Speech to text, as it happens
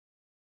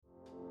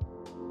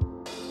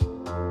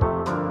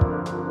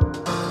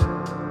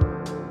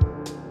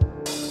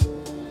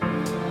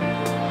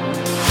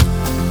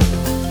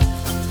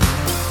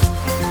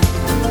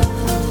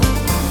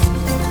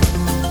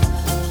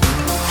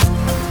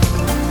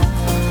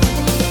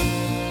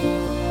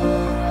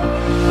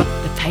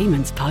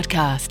Payments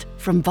Podcast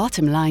from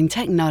Bottomline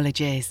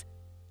Technologies.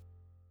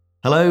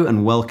 Hello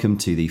and welcome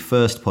to the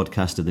first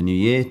podcast of the new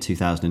year,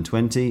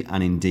 2020,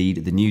 and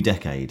indeed the new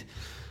decade.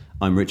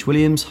 I'm Rich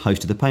Williams,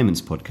 host of the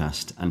Payments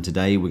Podcast, and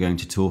today we're going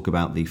to talk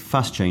about the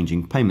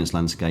fast-changing payments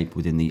landscape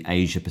within the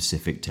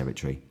Asia-Pacific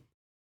territory.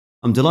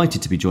 I'm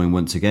delighted to be joined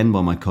once again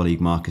by my colleague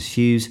Marcus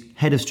Hughes,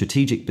 Head of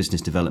Strategic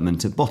Business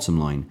Development at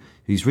Bottomline,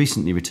 who's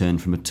recently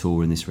returned from a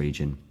tour in this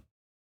region.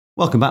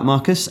 Welcome back,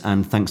 Marcus,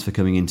 and thanks for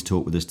coming in to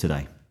talk with us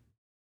today.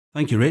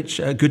 Thank you, Rich.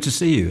 Good to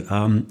see you.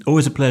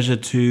 Always a pleasure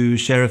to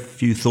share a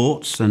few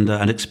thoughts and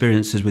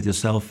experiences with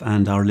yourself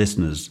and our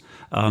listeners.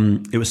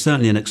 It was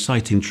certainly an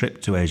exciting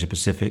trip to Asia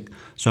Pacific,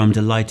 so I'm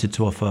delighted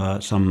to offer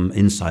some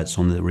insights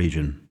on the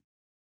region.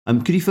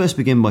 Could you first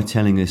begin by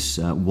telling us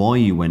why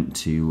you went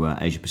to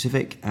Asia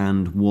Pacific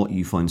and what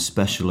you find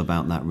special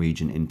about that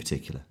region in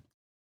particular?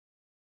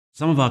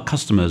 Some of our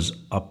customers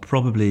are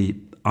probably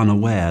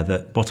unaware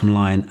that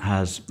Bottomline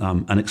has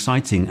an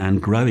exciting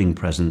and growing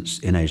presence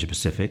in Asia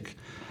Pacific.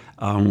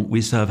 We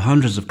serve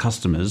hundreds of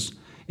customers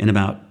in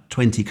about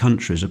 20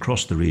 countries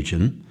across the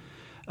region.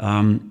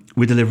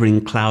 We're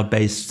delivering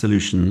cloud-based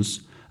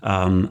solutions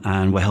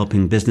and we're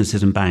helping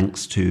businesses and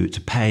banks to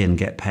pay and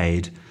get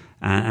paid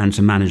and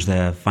to manage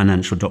their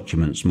financial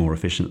documents more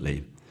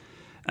efficiently.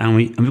 And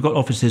we've got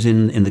offices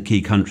in the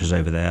key countries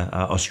over there,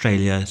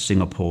 Australia,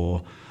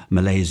 Singapore,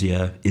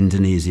 Malaysia,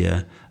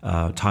 Indonesia,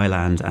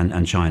 Thailand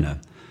and China.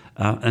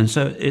 And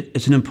so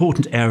it's an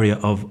important area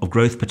of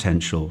growth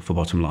potential for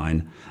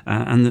Bottomline.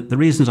 And the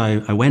reasons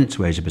I went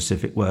to Asia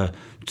Pacific were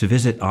to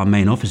visit our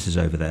main offices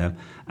over there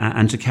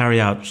and to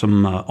carry out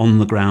some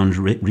on-the-ground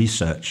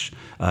research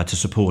to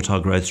support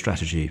our growth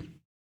strategy.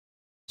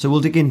 So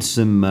we'll dig into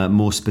some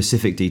more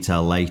specific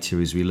detail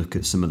later as we look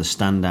at some of the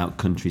standout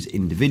countries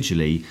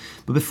individually.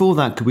 But before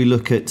that, could we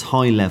look at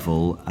high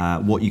level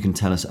what you can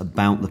tell us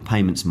about the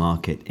payments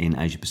market in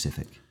Asia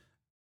Pacific?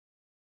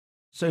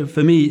 So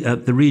for me,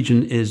 the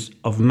region is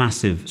of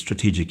massive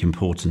strategic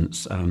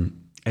importance.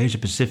 Asia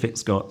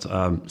Pacific's got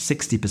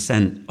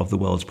 60% of the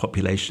world's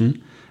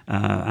population,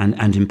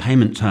 and in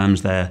payment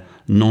terms, their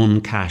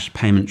non-cash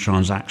payment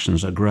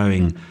transactions are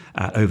growing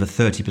at over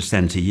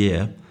 30% a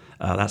year.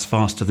 That's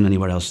faster than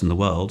anywhere else in the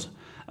world.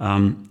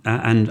 And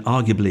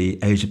arguably,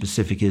 Asia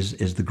Pacific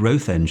is the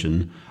growth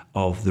engine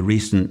of the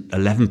recent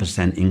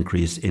 11%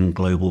 increase in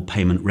global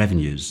payment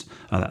revenues.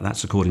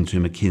 That's according to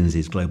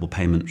McKinsey's Global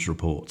Payments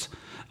Report.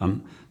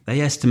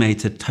 They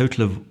estimate a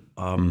total of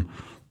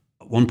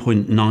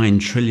 $1.9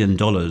 trillion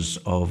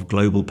of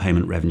global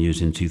payment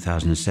revenues in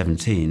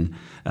 2017,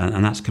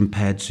 and that's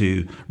compared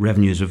to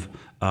revenues of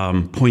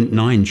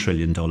 $0.9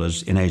 trillion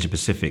in Asia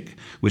Pacific,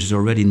 which is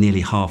already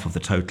nearly half of the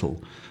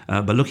total.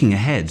 But looking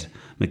ahead,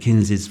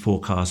 McKinsey's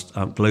forecast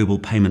global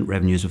payment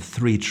revenues of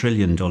 $3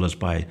 trillion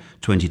by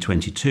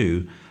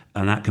 2022,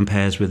 and that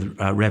compares with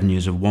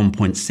revenues of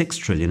 $1.6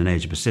 trillion in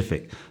Asia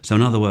Pacific. So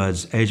in other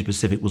words, Asia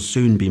Pacific will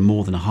soon be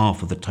more than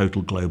half of the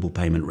total global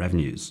payment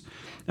revenues.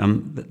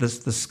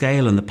 The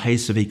scale and the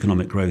pace of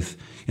economic growth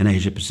in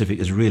Asia Pacific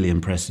is really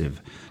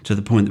impressive, to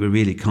the point that we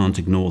really can't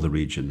ignore the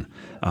region.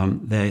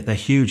 Their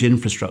huge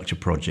infrastructure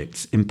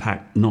projects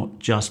impact not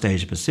just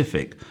Asia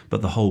Pacific,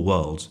 but the whole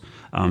world.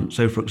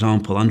 So, for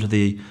example, under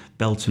the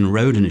Belt and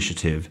Road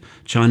Initiative,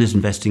 China's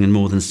investing in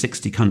more than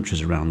 60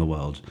 countries around the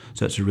world.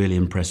 So it's a really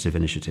impressive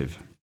initiative.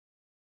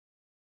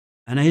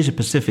 And Asia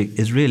Pacific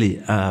is really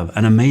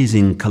an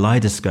amazing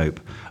kaleidoscope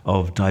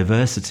of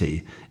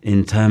diversity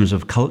in terms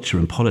of culture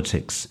and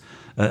politics,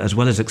 as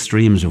well as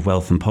extremes of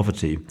wealth and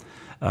poverty.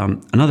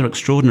 Another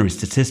extraordinary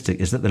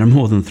statistic is that there are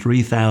more than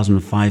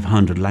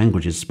 3,500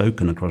 languages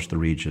spoken across the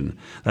region.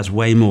 That's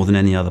way more than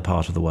any other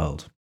part of the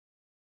world.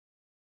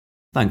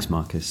 Thanks,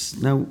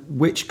 Marcus. Now,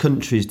 which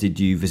countries did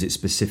you visit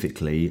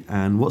specifically,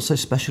 and what's so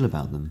special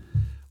about them?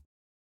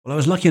 Well, I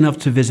was lucky enough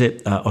to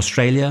visit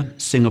Australia,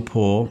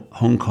 Singapore,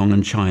 Hong Kong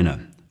and China,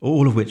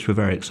 all of which were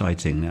very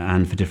exciting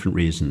and for different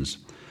reasons.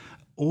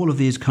 All of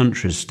these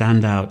countries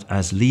stand out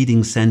as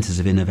leading centres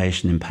of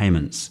innovation in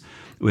payments,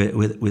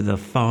 with a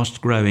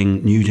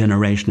fast-growing new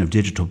generation of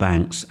digital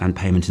banks and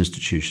payment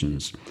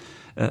institutions.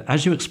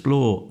 As you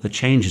explore the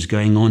changes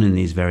going on in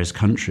these various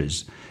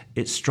countries,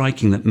 it's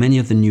striking that many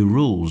of the new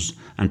rules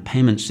and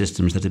payment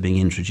systems that are being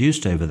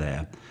introduced over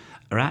there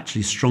are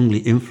actually strongly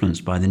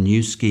influenced by the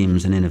new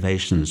schemes and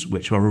innovations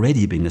which are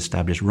already being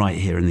established right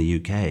here in the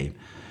UK.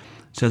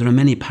 So there are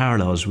many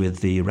parallels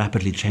with the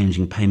rapidly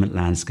changing payment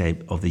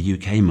landscape of the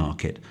UK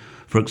market.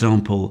 For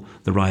example,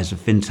 the rise of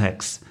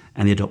fintechs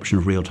and the adoption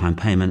of real-time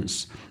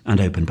payments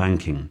and open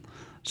banking.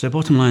 So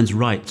Bottomline's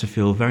right to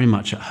feel very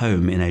much at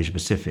home in Asia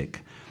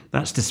Pacific.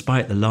 That's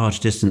despite the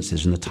large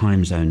distances and the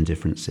time zone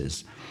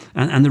differences.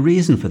 And the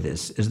reason for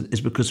this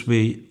is because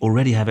we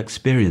already have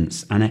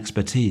experience and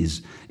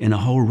expertise in a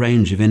whole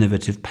range of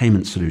innovative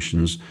payment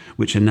solutions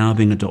which are now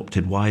being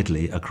adopted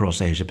widely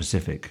across Asia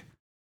Pacific.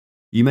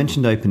 You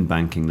mentioned open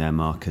banking there,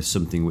 Marcus,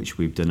 something which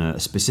we've done a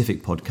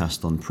specific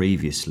podcast on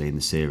previously in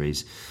the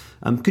series.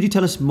 Could you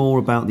tell us more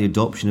about the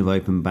adoption of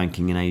open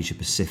banking in Asia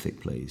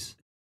Pacific, please?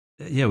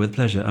 Yeah, with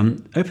pleasure.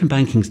 Open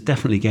banking is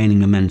definitely gaining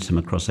momentum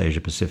across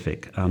Asia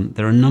Pacific.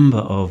 There are a number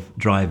of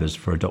drivers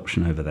for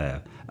adoption over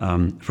there.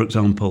 For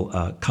example,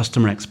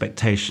 customer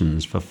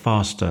expectations for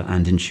faster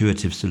and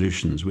intuitive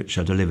solutions, which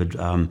are delivered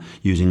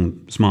using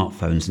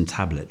smartphones and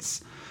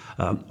tablets.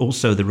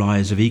 Also, the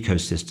rise of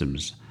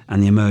ecosystems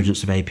and the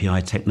emergence of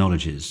API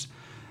technologies.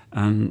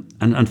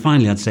 And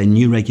finally, I'd say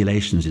new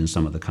regulations in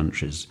some of the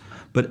countries.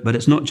 But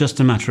it's not just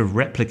a matter of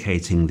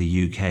replicating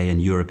the UK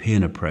and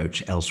European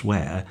approach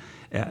elsewhere.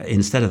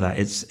 Instead of that,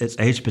 it's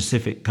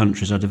Asia-Pacific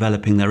countries are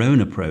developing their own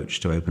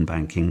approach to open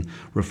banking,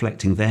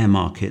 reflecting their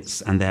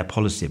markets and their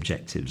policy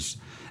objectives.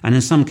 And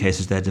in some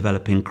cases, they're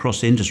developing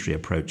cross-industry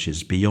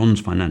approaches beyond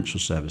financial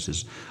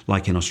services,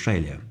 like in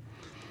Australia.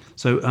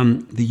 So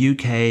the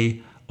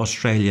UK,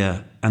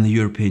 Australia and the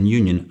European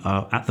Union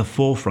are at the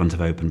forefront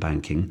of open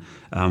banking,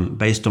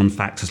 based on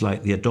factors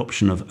like the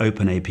adoption of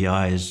open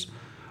APIs,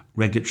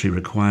 regulatory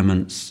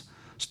requirements,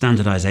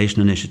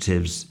 standardization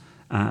initiatives,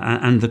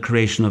 and the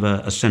creation of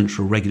a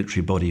central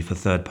regulatory body for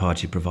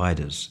third-party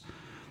providers.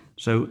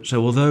 So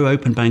although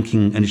open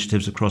banking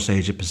initiatives across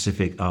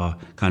Asia-Pacific are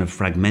kind of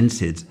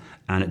fragmented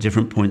and at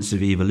different points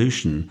of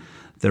evolution,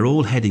 they're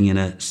all heading in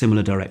a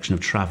similar direction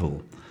of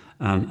travel.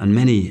 And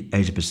many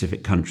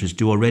Asia-Pacific countries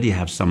do already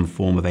have some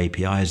form of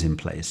APIs in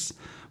place,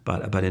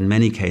 but in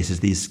many cases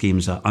these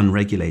schemes are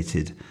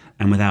unregulated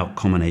and without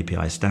common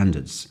API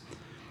standards.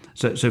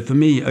 So for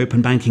me,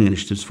 open banking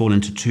initiatives fall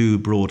into two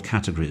broad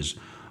categories.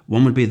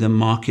 One would be the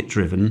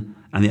market-driven,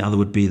 and the other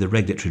would be the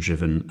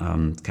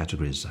regulatory-driven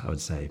categories, I would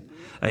say.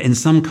 In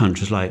some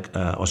countries like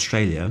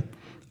Australia,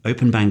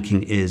 open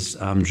banking is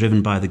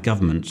driven by the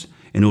government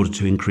in order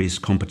to increase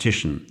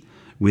competition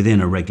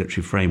within a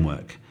regulatory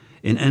framework.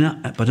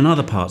 But in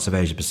other parts of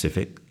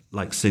Asia-Pacific,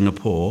 like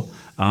Singapore,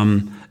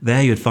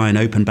 there you'd find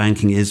open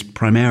banking is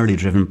primarily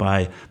driven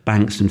by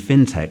banks and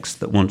fintechs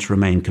that want to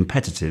remain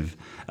competitive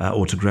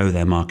or to grow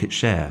their market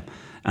share.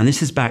 And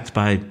this is backed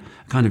by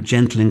kind of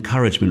gentle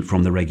encouragement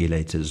from the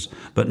regulators,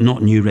 but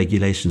not new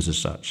regulations as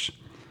such.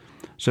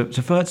 So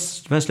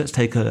first let's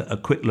take a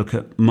quick look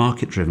at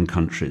market-driven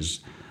countries.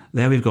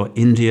 There we've got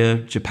India,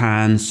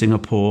 Japan,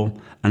 Singapore,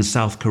 and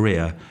South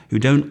Korea, who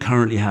don't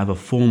currently have a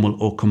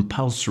formal or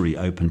compulsory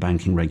open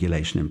banking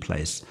regulation in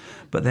place,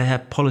 but their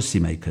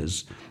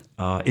policymakers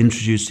are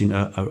introducing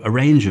a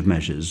range of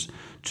measures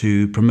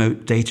to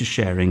promote data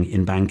sharing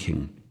in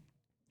banking.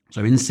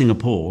 So in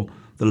Singapore,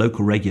 the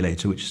local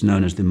regulator, which is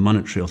known as the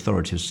Monetary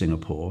Authority of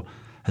Singapore,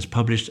 has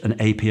published an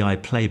API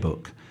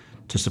playbook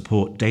to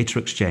support data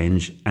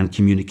exchange and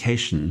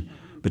communication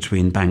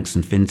between banks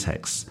and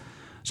fintechs.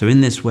 So in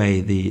this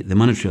way, the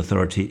Monetary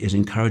Authority is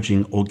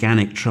encouraging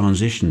organic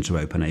transition to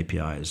open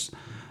APIs,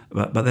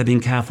 but they're being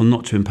careful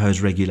not to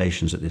impose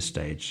regulations at this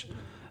stage.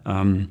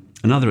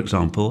 Another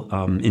example,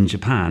 in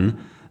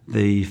Japan,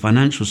 the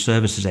Financial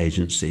Services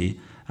Agency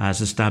has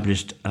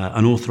established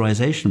an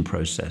authorization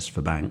process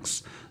for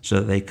banks so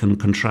that they can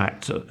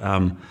contract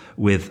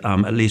with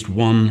at least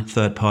one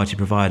third-party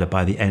provider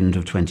by the end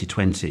of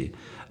 2020.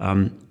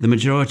 The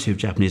majority of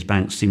Japanese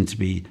banks seem to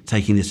be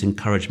taking this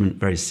encouragement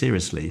very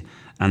seriously,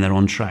 and they're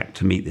on track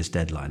to meet this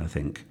deadline, I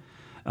think.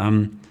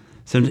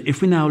 So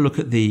if we now look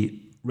at the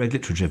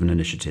regulatory-driven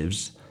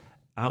initiatives,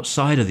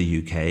 outside of the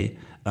UK,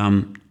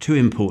 two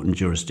important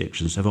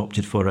jurisdictions have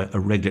opted for a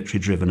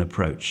regulatory-driven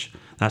approach.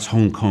 That's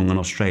Hong Kong and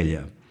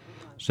Australia.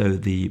 So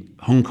the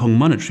Hong Kong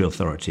Monetary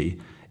Authority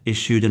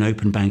issued an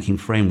open banking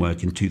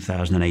framework in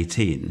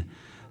 2018,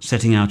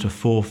 setting out a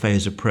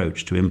four-phase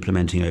approach to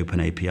implementing open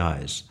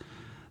APIs.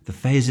 The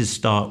phases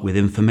start with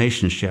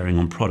information sharing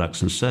on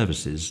products and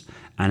services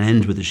and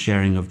end with the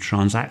sharing of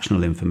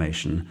transactional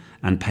information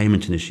and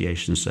payment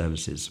initiation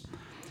services.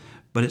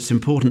 But it's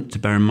important to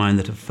bear in mind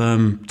that a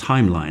firm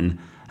timeline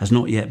has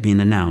not yet been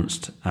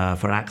announced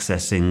for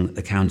accessing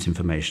account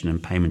information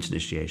and payment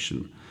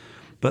initiation.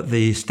 But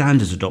the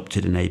standards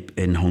adopted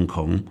in Hong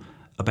Kong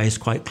are based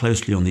quite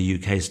closely on the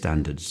UK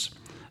standards.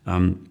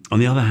 On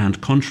the other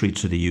hand, contrary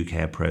to the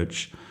UK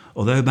approach,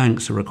 although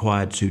banks are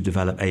required to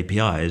develop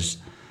APIs,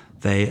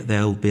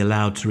 they'll be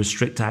allowed to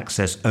restrict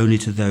access only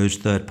to those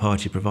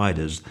third-party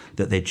providers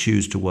that they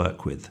choose to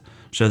work with.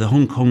 So the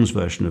Hong Kong's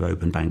version of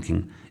open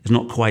banking is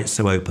not quite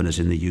so open as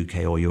in the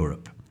UK or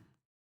Europe.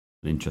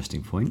 An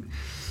interesting point.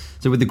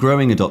 So with the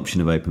growing adoption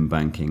of open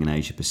banking in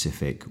Asia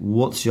Pacific,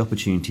 what's the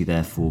opportunity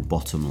there for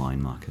bottom line,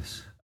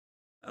 Marcus?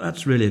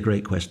 That's really a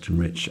great question,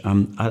 Rich.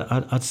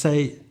 I'd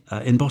say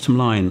in bottom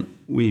line,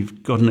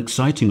 we've got an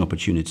exciting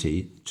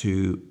opportunity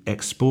to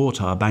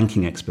export our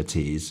banking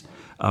expertise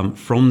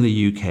from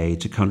the UK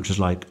to countries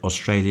like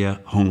Australia,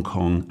 Hong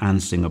Kong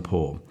and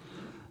Singapore.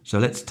 So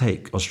let's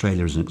take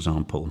Australia as an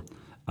example.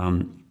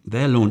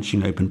 They're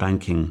launching open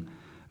banking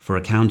for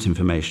account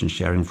information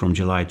sharing from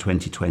July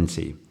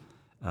 2020.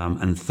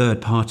 And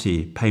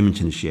third-party payment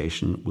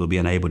initiation will be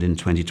enabled in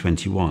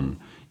 2021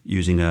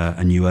 using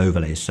a new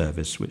overlay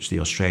service which the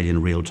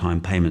Australian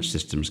real-time payment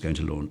system is going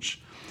to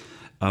launch.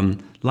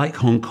 Like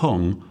Hong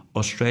Kong,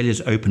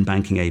 Australia's open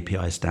banking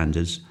API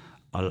standards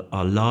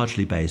are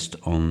largely based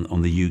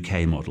on the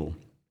UK model.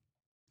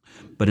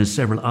 But in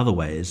several other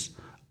ways,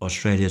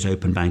 Australia's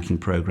open banking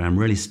program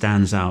really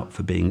stands out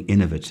for being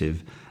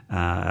innovative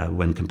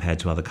when compared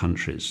to other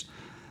countries.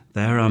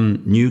 Their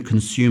new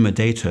consumer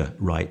data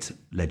right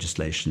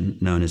legislation,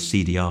 known as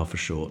CDR for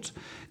short,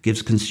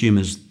 gives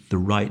consumers the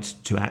right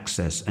to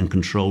access and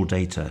control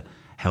data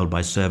held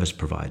by service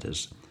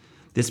providers.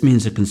 This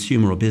means a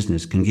consumer or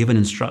business can give an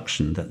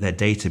instruction that their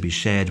data be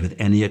shared with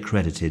any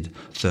accredited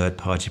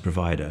third-party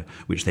provider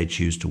which they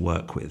choose to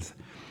work with.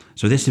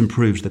 So this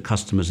improves the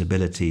customer's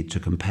ability to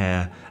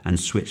compare and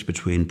switch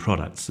between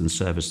products and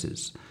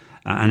services,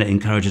 and it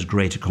encourages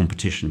greater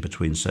competition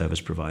between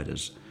service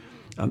providers.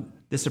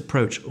 This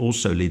approach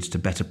also leads to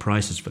better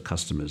prices for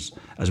customers,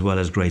 as well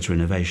as greater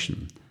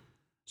innovation.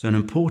 So an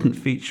important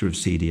feature of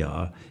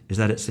CDR is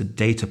that it's a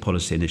data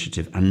policy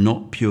initiative and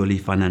not purely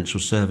financial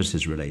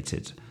services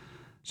related.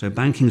 So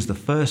banking is the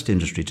first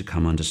industry to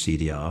come under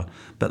CDR,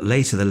 but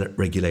later the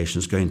regulation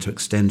is going to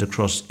extend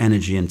across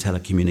energy and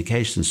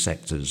telecommunications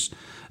sectors.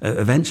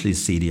 Eventually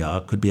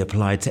CDR could be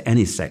applied to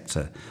any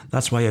sector.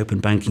 That's why open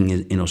banking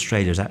in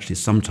Australia is actually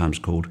sometimes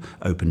called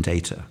open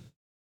data.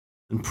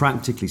 And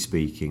practically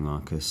speaking,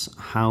 Marcus,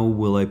 how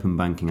will open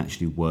banking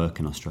actually work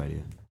in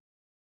Australia?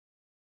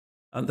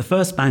 The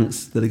first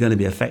banks that are going to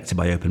be affected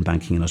by open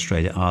banking in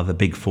Australia are the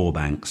big four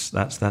banks.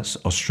 That's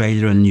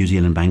Australia and New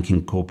Zealand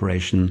Banking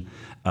Corporation,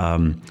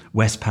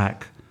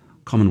 Westpac,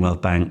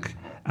 Commonwealth Bank,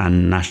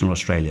 and National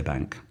Australia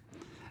Bank.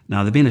 Now,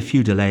 there have been a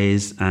few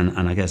delays and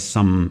I guess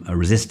some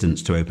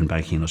resistance to open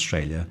banking in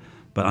Australia,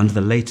 but under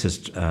the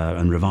latest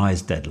and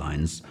revised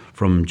deadlines,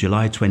 from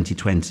July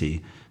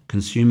 2020,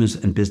 consumers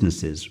and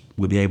businesses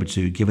will be able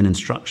to give an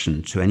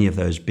instruction to any of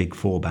those big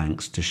four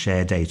banks to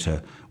share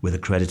data with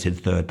accredited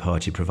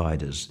third-party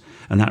providers.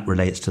 And that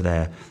relates to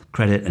their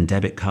credit and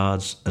debit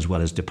cards, as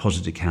well as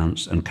deposit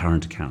accounts and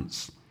current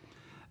accounts.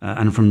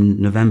 And from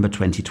November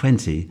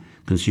 2020,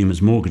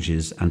 consumers'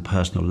 mortgages and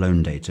personal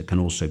loan data can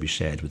also be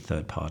shared with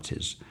third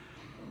parties.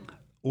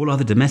 All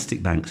other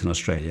domestic banks in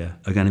Australia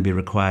are going to be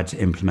required to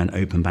implement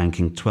open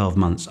banking 12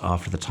 months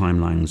after the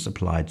timelines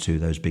applied to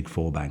those big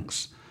four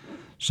banks.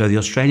 So the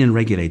Australian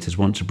regulators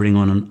want to bring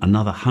on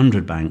another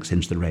 100 banks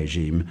into the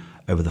regime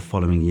over the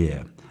following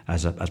year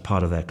as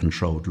part of their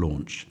controlled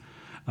launch.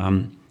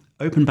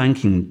 Open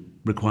banking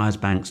requires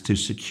banks to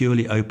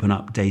securely open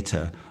up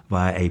data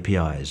via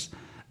APIs.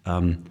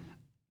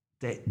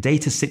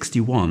 Data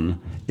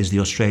 61 is the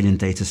Australian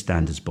data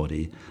standards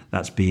body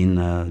that's been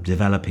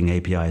developing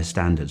API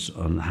standards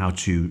on how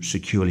to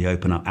securely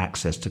open up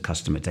access to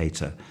customer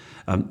data.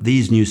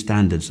 These new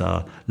standards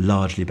are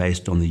largely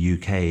based on the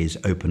UK's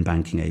open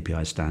banking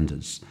API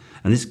standards.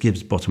 And this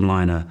gives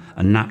Bottomline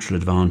a natural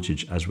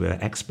advantage as we're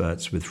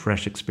experts with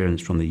fresh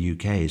experience from the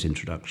UK's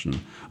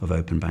introduction of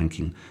open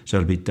banking. So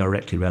it'll be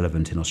directly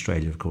relevant in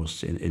Australia, of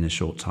course, in a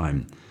short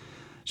time.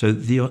 So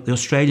the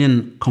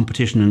Australian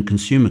Competition and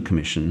Consumer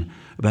Commission,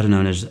 better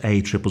known as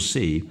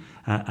ACCC,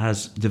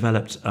 has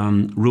developed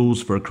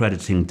rules for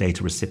accrediting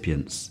data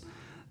recipients.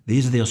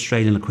 These are the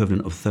Australian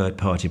equivalent of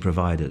third-party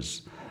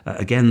providers.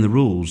 Again, the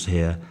rules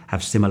here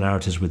have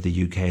similarities with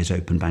the UK's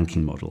open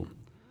banking model.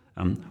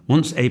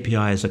 Once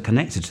APIs are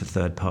connected to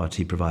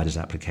third-party providers'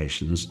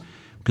 applications,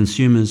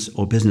 consumers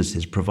or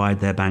businesses provide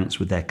their banks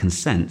with their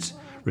consent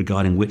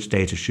regarding which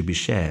data should be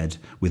shared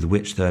with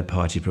which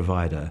third-party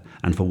provider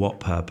and for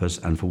what purpose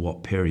and for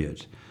what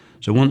period.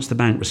 So once the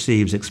bank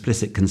receives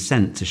explicit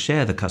consent to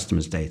share the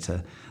customer's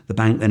data, the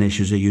bank then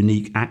issues a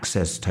unique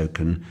access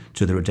token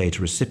to the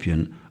data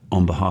recipient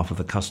on behalf of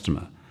the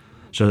customer,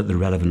 so that the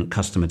relevant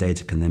customer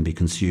data can then be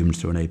consumed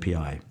through an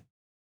API.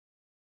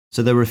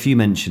 So there were a few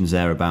mentions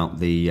there about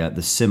the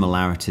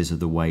similarities of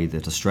the way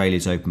that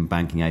Australia's open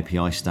banking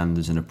API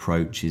standards and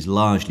approach is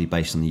largely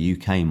based on the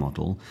UK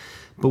model.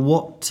 But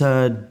what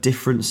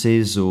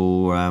differences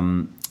or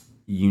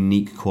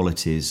unique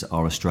qualities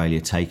are Australia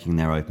taking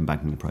their open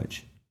banking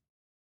approach?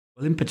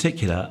 Well, in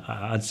particular,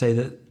 I'd say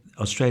that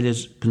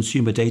Australia's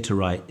consumer data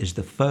right is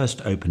the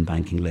first open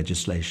banking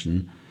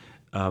legislation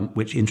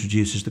which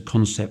introduces the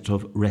concept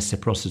of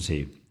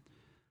reciprocity.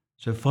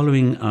 So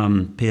following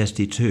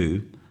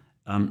PSD2,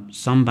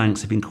 some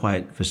banks have been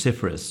quite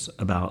vociferous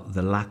about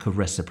the lack of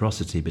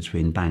reciprocity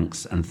between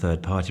banks and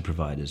third-party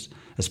providers,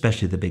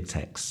 especially the big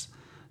techs.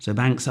 So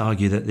banks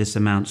argue that this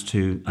amounts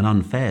to an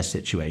unfair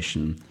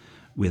situation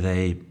with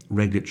a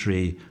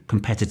regulatory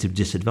competitive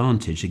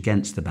disadvantage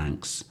against the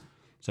banks.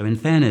 So in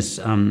fairness,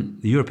 the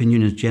European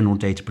Union's General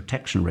Data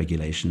Protection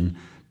Regulation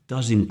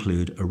does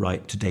include a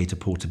right to data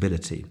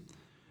portability,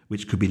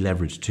 which could be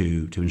leveraged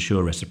to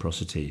ensure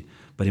reciprocity.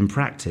 But in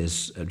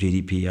practice,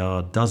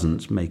 GDPR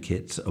doesn't make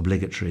it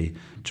obligatory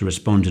to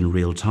respond in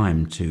real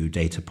time to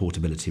data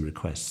portability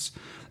requests.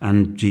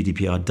 And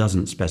GDPR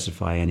doesn't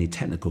specify any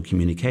technical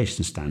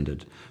communication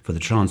standard for the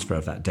transfer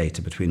of that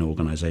data between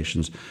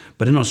organisations.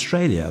 But in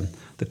Australia,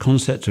 the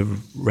concept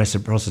of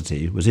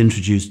reciprocity was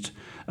introduced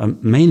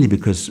mainly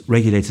because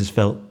regulators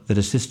felt that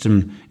a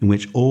system in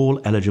which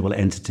all eligible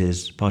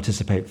entities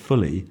participate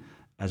fully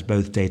as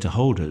both data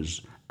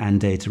holders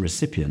and data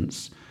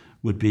recipients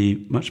would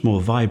be much more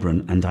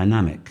vibrant and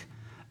dynamic,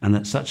 and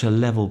that such a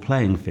level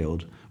playing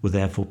field will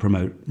therefore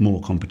promote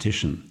more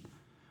competition.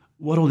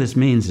 What all this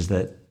means is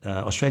that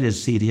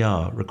Australia's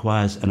CDR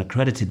requires an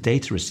accredited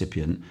data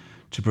recipient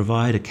to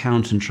provide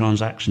account and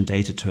transaction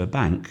data to a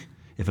bank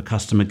if a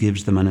customer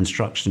gives them an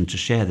instruction to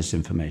share this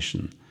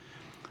information.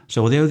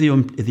 So although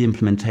the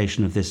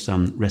implementation of this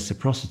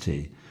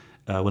reciprocity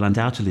will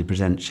undoubtedly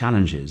present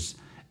challenges,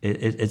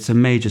 it's a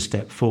major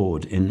step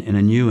forward in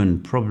a new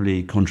and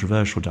probably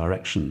controversial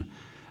direction.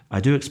 I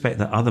do expect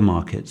that other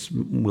markets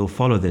will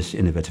follow this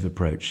innovative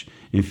approach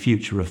in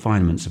future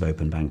refinements of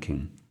open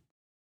banking.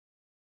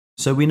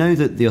 So we know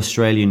that the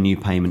Australian new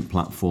payment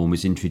platform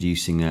is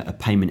introducing a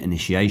payment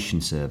initiation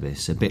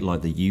service, a bit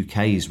like the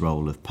UK's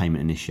role of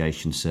payment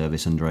initiation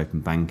service under open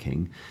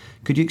banking.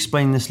 Could you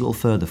explain this a little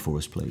further for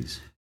us,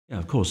 please? Yeah,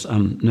 of course,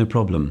 no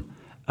problem.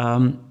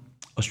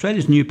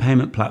 Australia's new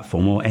payment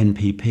platform, or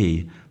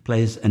NPP,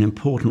 plays an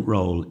important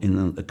role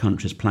in the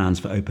country's plans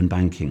for open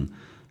banking.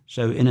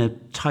 So in a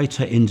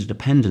tighter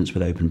interdependence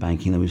with open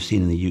banking than we've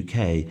seen in the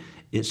UK,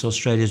 it's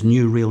Australia's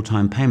new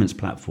real-time payments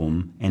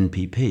platform,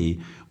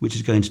 NPP, which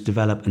is going to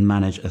develop and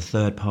manage a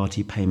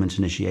third-party payment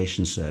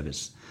initiation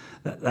service.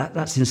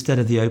 That's instead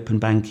of the open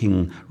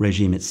banking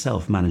regime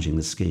itself managing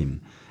the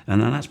scheme.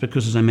 And that's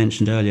because, as I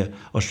mentioned earlier,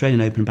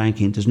 Australian open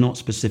banking does not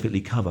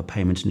specifically cover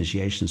payment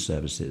initiation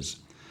services.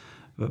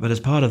 But as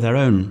part of their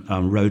own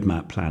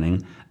roadmap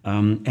planning,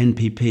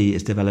 NPP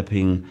is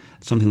developing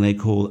something they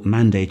call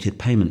mandated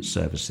payment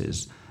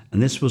services.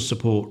 And this will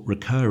support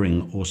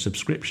recurring or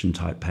subscription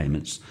type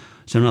payments.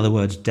 So in other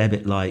words,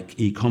 debit-like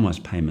e-commerce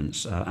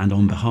payments and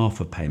on behalf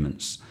of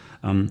payments.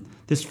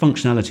 This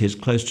functionality is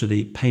close to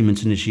the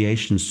payment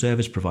initiation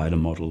service provider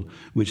model,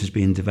 which has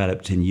been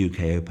developed in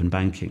UK open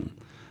banking.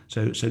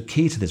 So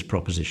key to this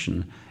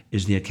proposition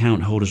is the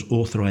account holder's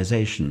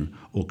authorization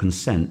or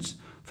consent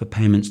for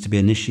payments to be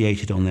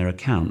initiated on their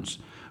account,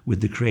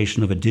 with the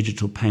creation of a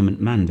digital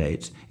payment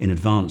mandate in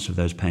advance of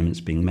those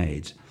payments being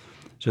made.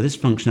 So this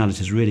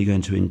functionality is really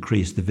going to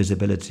increase the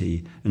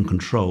visibility and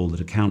control that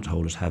account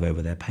holders have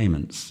over their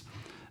payments.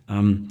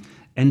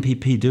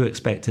 NPP do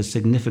expect a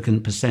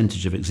significant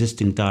percentage of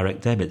existing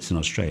direct debits in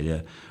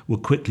Australia will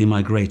quickly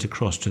migrate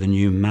across to the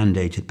new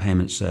mandated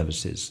payment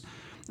services.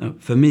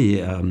 For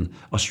me,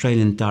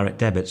 Australian direct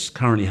debits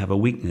currently have a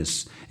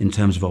weakness in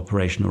terms of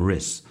operational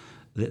risks.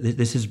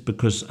 This is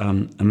because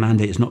a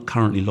mandate is not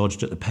currently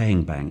lodged at the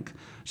paying bank,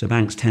 so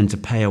banks tend to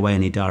pay away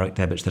any direct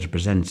debits that are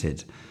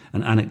presented.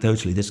 And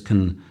anecdotally, this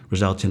can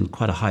result in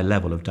quite a high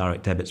level of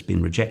direct debits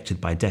being rejected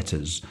by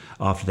debtors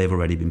after they've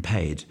already been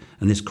paid,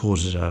 and this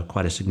causes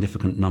quite a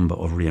significant number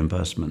of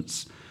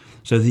reimbursements.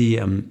 So the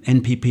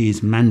NPP's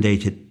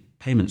mandated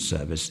payment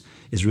service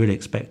is really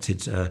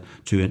expected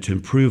to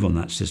improve on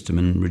that system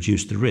and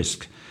reduce the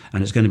risk,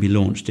 and it's going to be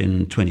launched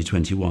in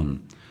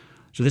 2021.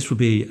 So this will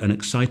be an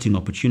exciting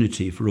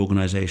opportunity for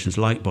organisations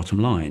like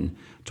Bottomline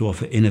to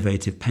offer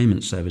innovative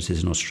payment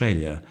services in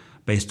Australia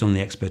based on the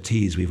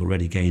expertise we've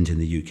already gained in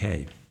the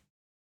UK.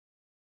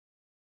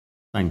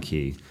 Thank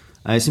you.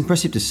 It's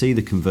impressive to see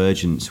the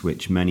convergence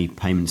which many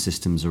payment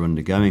systems are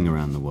undergoing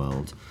around the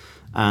world.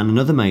 And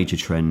another major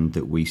trend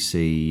that we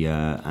see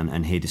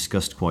and hear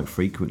discussed quite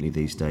frequently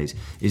these days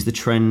is the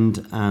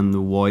trend and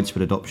the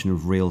widespread adoption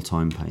of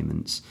real-time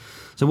payments.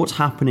 So what's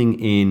happening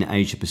in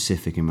Asia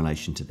Pacific in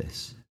relation to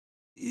this?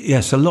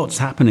 Yes, a lot's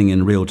happening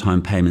in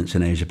real-time payments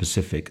in Asia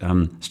Pacific.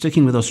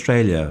 Sticking with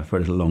Australia for a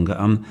little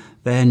longer,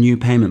 their new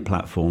payment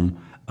platform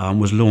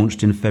was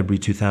launched in February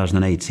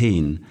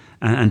 2018,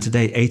 and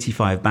today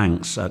 85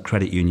 banks,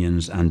 credit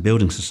unions and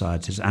building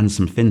societies and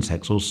some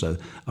fintechs also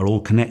are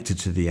all connected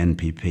to the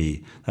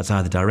NPP. That's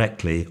either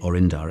directly or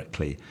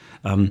indirectly.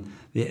 The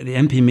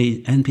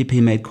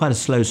NPP made quite a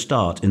slow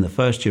start in the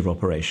first year of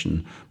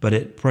operation, but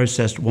it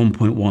processed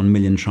 1.1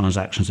 million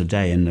transactions a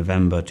day in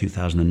November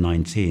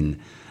 2019,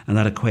 and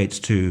that equates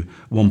to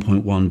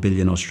 1.1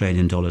 billion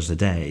Australian dollars a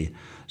day.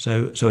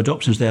 So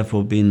adoption's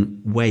therefore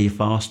been way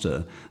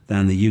faster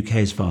than the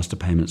UK's faster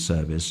payment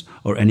service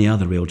or any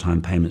other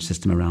real-time payment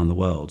system around the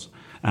world.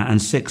 And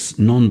 6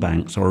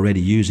 non-banks are already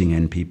using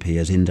NPP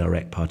as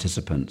indirect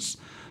participants.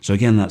 So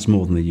again, that's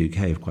more than the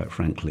UK, quite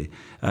frankly.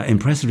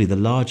 Impressively, the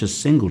largest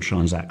single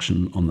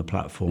transaction on the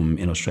platform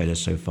in Australia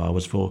so far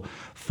was for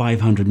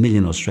 500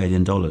 million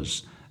Australian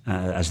dollars,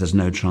 as there's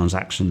no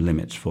transaction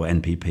limit for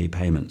NPP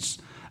payments.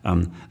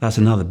 That's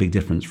another big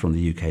difference from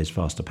the UK's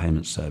faster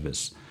payment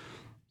service.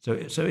 So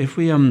if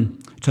we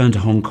turn to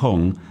Hong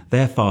Kong,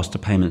 their faster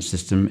payment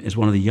system is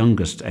one of the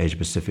youngest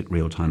Asia-Pacific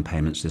real-time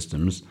payment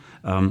systems.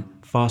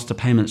 Faster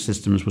payment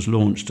systems was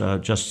launched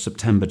just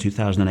September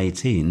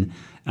 2018,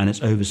 and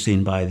it's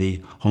overseen by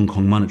the Hong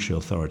Kong Monetary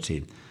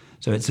Authority.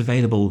 So it's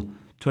available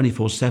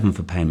 24/7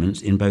 for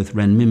payments in both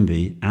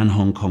renminbi and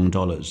Hong Kong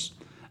dollars.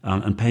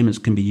 And payments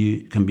can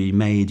be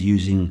made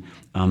using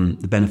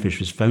the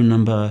beneficiary's phone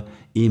number,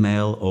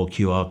 email, or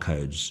QR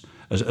codes,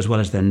 as well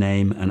as their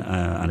name and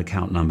an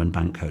account number and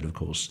bank code, of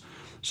course.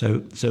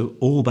 So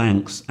all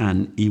banks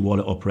and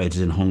e-wallet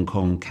operators in Hong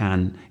Kong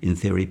can, in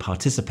theory,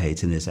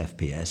 participate in this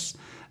FPS.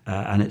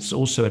 And it's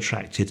also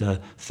attracted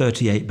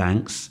 38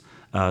 banks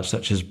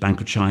such as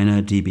Bank of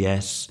China,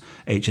 DBS,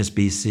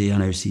 HSBC,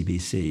 and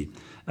OCBC.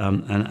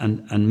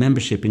 And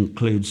membership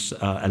includes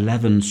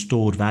 11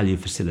 stored value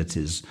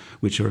facilities,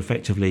 which are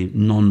effectively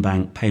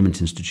non-bank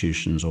payment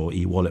institutions or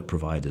e-wallet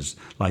providers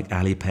like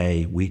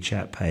Alipay,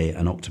 WeChat Pay,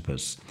 and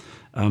Octopus.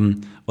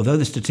 Although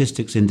the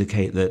statistics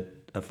indicate that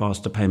a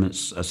faster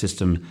payments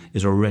system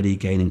is already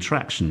gaining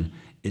traction,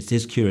 it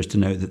is curious to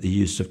note that the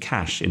use of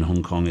cash in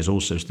Hong Kong is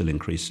also still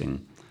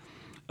increasing.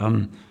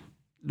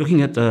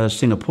 Looking at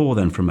Singapore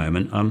then for a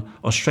moment,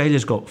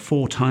 Australia's got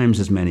 4 times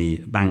as many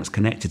banks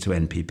connected to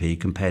NPP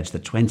compared to the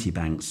 20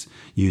 banks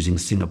using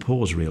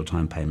Singapore's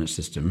real-time payment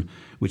system,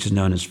 which is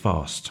known as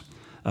FAST.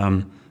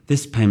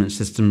 This payment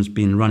system's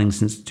been running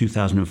since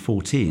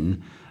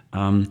 2014,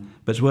 but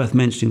it's worth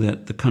mentioning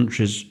that the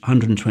country's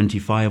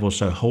 125 or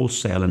so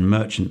wholesale and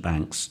merchant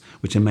banks,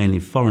 which are mainly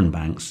foreign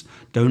banks,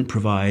 don't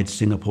provide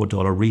Singapore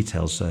dollar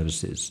retail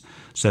services,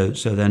 so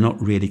they're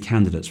not really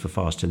candidates for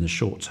FAST in the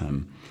short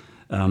term.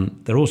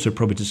 They're also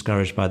probably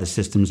discouraged by the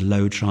system's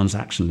low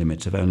transaction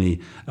limit of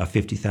only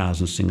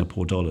 50,000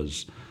 Singapore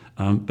dollars.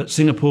 But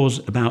Singapore's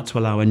about to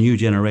allow a new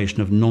generation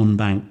of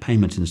non-bank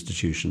payment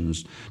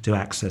institutions to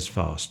access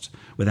FAST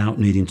without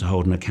needing to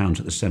hold an account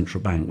at the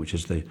central bank, which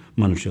is the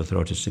monetary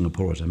authority of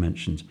Singapore, as I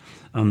mentioned.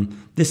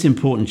 This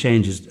important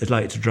change is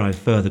likely to drive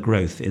further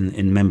growth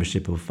in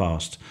membership of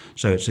FAST.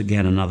 So it's,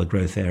 again, another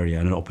growth area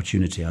and an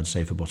opportunity, I'd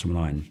say, for bottom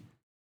line.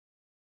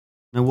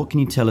 Now, what can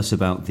you tell us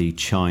about the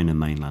China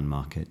mainland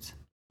market?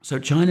 So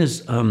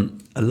China's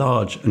a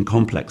large and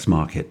complex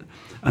market,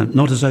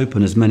 not as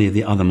open as many of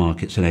the other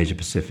markets in Asia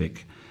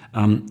Pacific.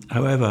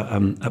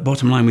 However, at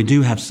bottom line, we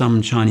do have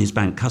some Chinese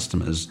bank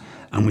customers,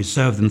 and we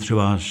serve them through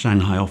our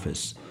Shanghai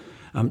office.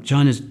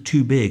 China's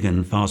too big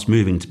and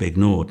fast-moving to be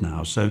ignored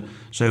now, so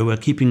we're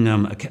keeping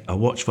a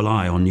watchful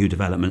eye on new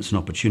developments and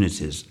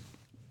opportunities.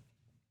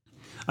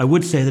 I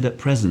would say that at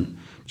present,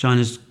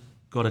 China's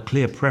got a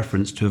clear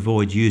preference to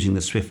avoid using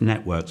the SWIFT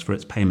networks for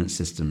its payment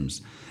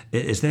systems.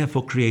 It has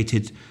therefore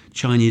created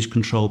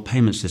Chinese-controlled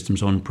payment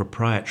systems on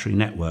proprietary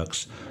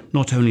networks,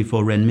 not only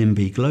for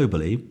renminbi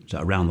globally,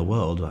 so around the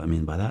world, I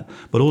mean by that,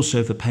 but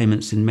also for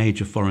payments in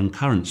major foreign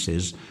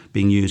currencies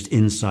being used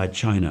inside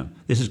China.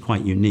 This is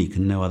quite unique,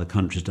 and no other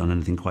country has done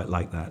anything quite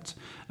like that.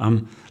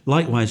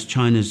 Likewise,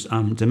 China's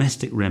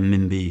domestic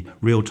renminbi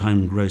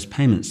real-time gross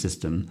payment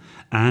system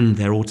and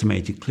their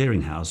automated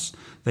clearinghouse,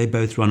 they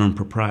both run on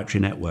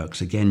proprietary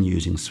networks, again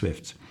using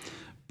SWIFT.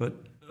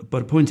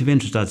 But a point of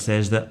interest, I'd say,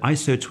 is that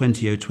ISO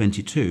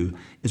 20022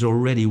 is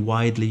already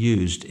widely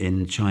used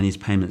in Chinese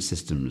payment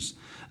systems.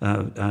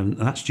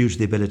 That's due to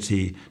the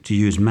ability to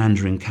use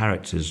Mandarin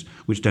characters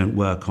which don't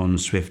work on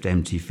SWIFT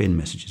MT-FIN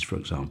messages, for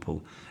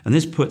example. And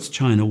this puts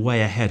China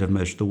way ahead of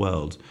most of the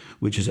world,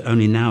 which is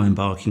only now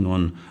embarking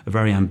on a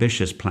very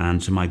ambitious plan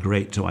to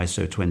migrate to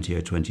ISO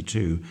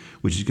 20022,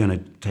 which is going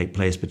to take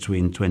place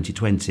between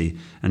 2020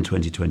 and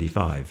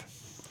 2025.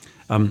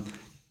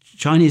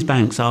 Chinese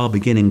banks are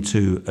beginning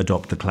to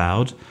adopt the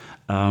cloud,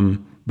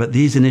 but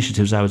these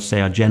initiatives, I would say,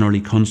 are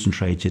generally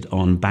concentrated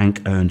on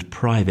bank-owned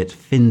private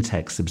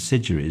fintech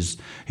subsidiaries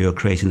who are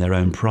creating their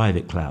own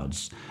private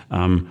clouds,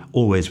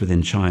 always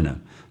within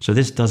China. So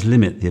this does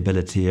limit the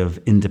ability of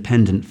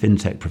independent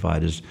fintech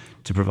providers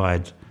to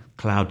provide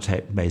cloud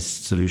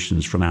tech-based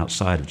solutions from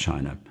outside of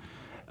China.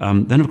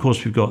 Then, of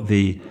course, we've got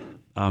the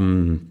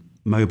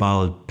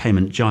mobile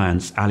payment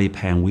giants,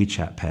 Alipay and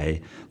WeChat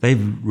Pay.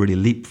 They've really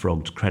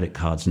leapfrogged credit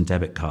cards and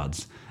debit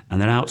cards,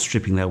 and they're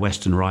outstripping their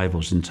Western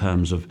rivals in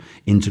terms of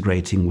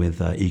integrating with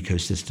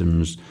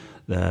ecosystems,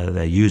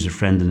 their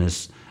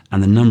user-friendliness,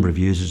 and the number of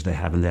users they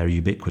have and their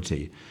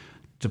ubiquity.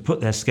 To put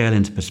their scale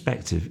into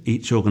perspective,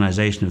 each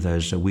organization of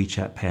those, so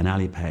WeChat Pay and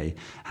Alipay,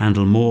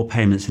 handle more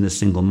payments in a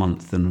single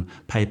month than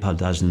PayPal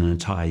does in an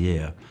entire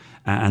year.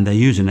 And their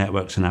user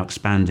networks are now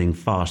expanding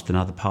fast in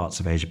other parts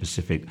of Asia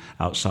Pacific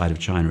outside of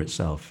China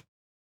itself.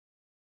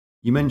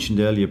 You mentioned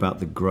earlier about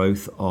the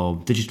growth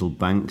of digital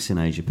banks in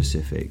Asia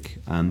Pacific.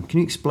 Can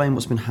you explain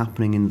what's been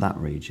happening in that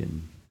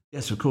region?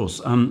 Yes, of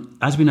course.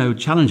 As we know,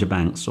 challenger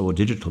banks or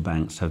digital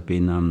banks have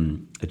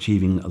been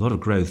achieving a lot of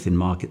growth in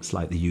markets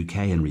like the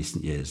UK in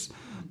recent years.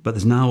 But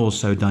there's now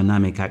also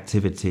dynamic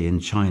activity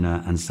in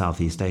China and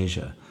Southeast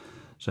Asia.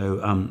 So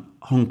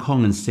Hong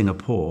Kong and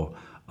Singapore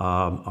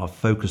are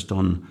focused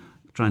on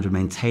trying to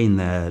maintain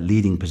their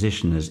leading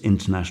position as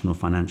international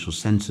financial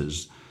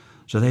centres.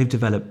 So they've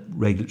developed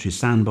regulatory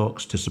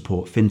sandbox to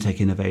support fintech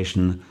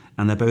innovation,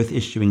 and they're both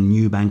issuing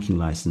new banking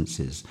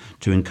licenses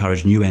to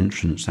encourage new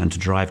entrants and to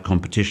drive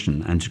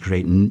competition and to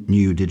create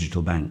new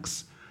digital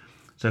banks.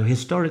 So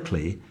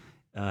historically,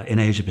 in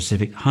Asia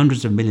Pacific,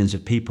 hundreds of millions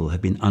of people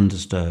have been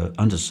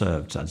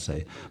underserved, I'd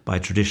say, by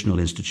traditional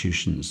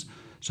institutions.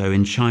 So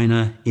in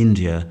China,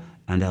 India,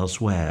 and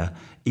elsewhere,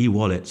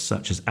 e-wallets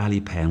such as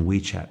Alipay and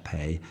WeChat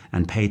Pay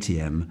and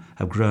Paytm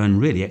have grown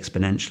really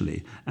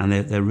exponentially, and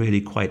they're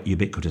really quite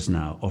ubiquitous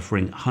now,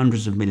 offering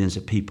hundreds of millions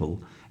of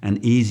people an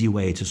easy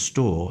way to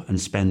store and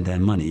spend their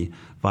money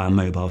via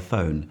mobile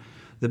phone.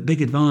 The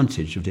big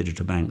advantage of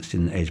digital banks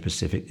in Asia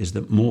Pacific is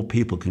that more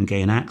people can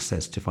gain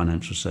access to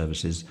financial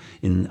services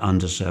in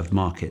underserved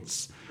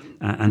markets.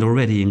 And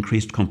already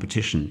increased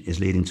competition is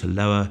leading to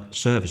lower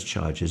service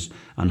charges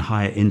and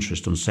higher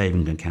interest on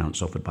savings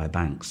accounts offered by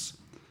banks.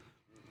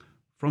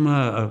 From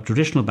a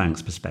traditional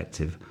bank's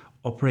perspective,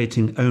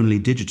 operating only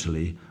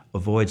digitally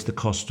avoids the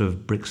cost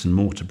of bricks and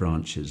mortar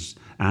branches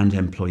and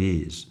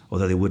employees,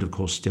 although they would, of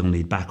course, still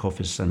need back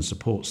office and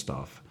support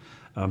staff.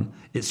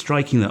 It's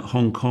striking that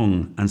Hong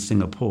Kong and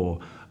Singapore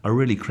are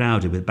really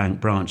crowded with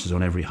bank branches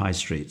on every high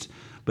street,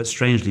 but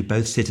strangely,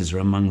 both cities are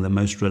among the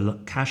most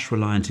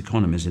cash-reliant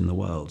economies in the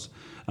world.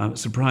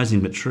 Surprising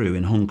but true,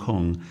 in Hong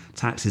Kong,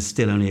 taxis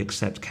still only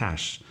accept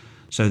cash.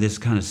 So this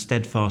kind of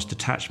steadfast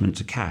attachment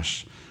to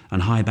cash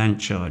and high bank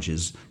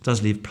charges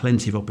does leave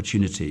plenty of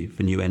opportunity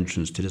for new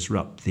entrants to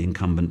disrupt the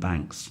incumbent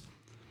banks.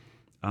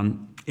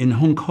 In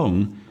Hong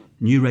Kong,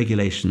 new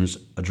regulations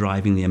are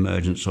driving the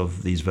emergence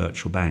of these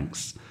virtual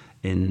banks.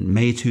 In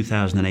May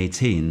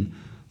 2018,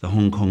 the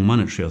Hong Kong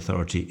Monetary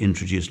Authority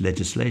introduced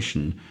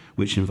legislation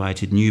which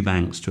invited new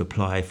banks to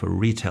apply for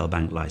retail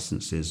bank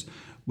licenses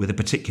with a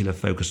particular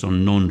focus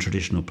on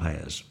non-traditional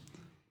players.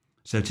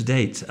 So to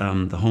date,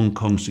 the Hong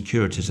Kong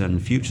Securities and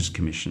Futures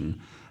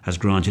Commission has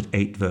granted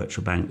 8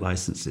 virtual bank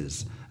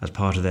licenses as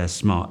part of their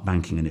smart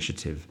banking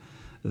initiative.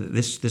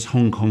 This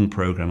Hong Kong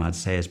program, I'd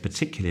say, is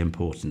particularly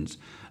important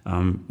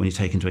when you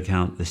take into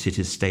account the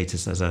city's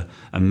status as a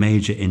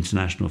major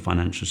international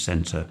financial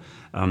centre,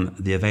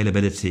 the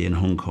availability in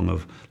Hong Kong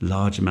of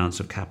large amounts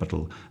of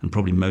capital, and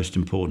probably most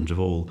important of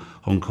all,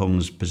 Hong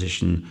Kong's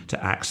position to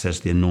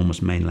access the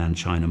enormous mainland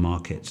China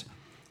market.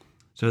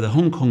 So the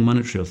Hong Kong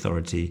Monetary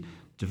Authority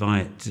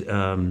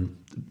defines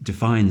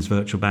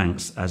virtual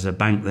banks as a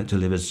bank that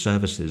delivers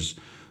services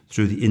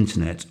through the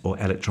internet or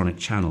electronic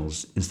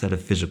channels instead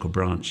of physical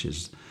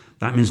branches.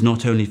 That means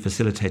not only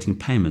facilitating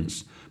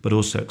payments, but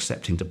also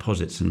accepting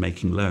deposits and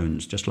making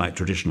loans, just like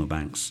traditional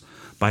banks.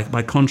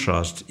 By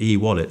contrast,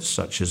 e-wallets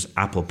such as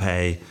Apple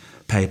Pay,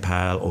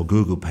 PayPal or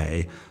Google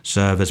Pay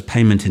serve as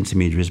payment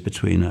intermediaries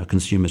between a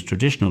consumer's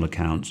traditional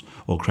account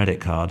or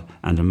credit card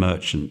and a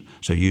merchant,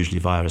 so usually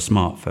via a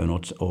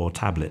smartphone or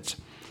tablet.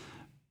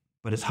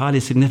 But it's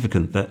highly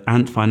significant that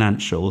Ant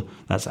Financial,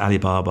 that's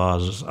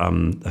Alibaba's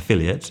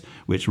affiliate,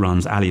 which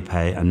runs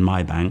Alipay and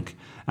MyBank,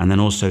 and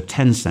then also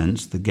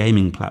Tencent, the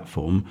gaming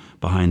platform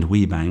behind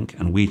WeBank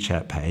and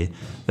WeChat Pay,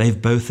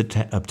 they've both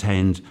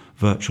obtained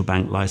virtual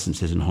bank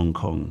licenses in Hong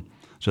Kong.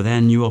 So their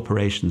new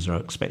operations are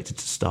expected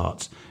to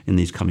start in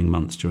these coming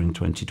months during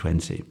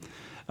 2020.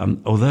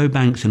 Although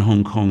banks in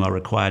Hong Kong are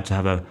required to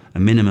have a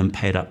minimum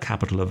paid-up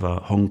capital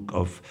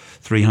of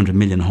 300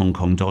 million Hong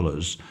Kong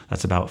dollars,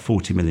 that's about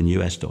 40 million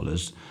US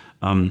dollars,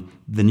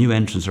 the new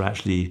entrants are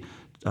actually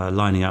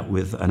lining up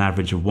with an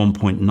average of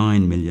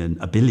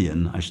 1.9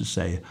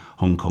 billion,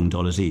 Hong Kong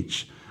dollars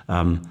each.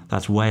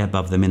 That's way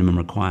above the minimum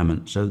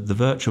requirement. So the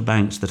virtual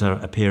banks that are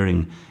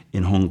appearing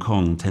in Hong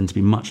Kong tend to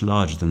be much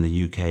larger than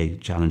the UK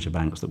challenger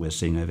banks that we're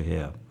seeing over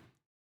here.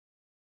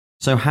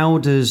 So how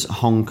does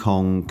Hong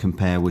Kong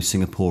compare with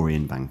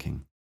Singaporean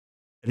banking?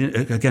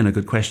 Again, a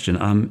good question.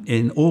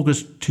 In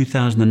August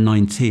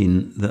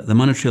 2019, the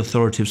Monetary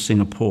Authority of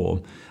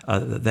Singapore,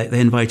 they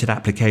invited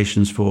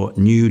applications for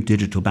new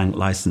digital bank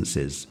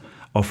licenses,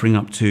 offering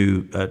up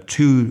to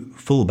 2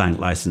 full bank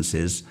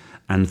licenses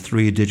and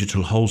 3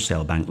 digital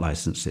wholesale bank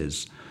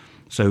licenses.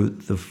 So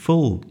the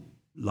full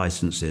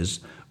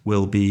licenses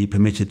will be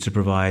permitted to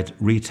provide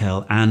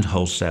retail and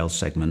wholesale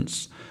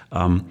segments,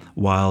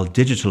 while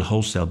digital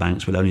wholesale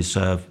banks will only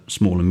serve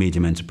small and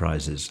medium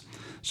enterprises.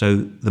 So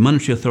the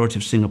Monetary Authority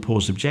of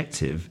Singapore's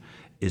objective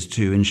is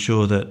to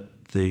ensure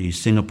that the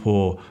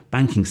Singapore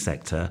banking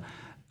sector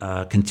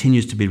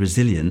continues to be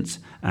resilient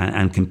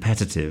and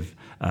competitive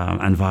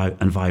and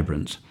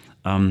vibrant.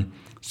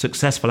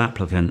 Successful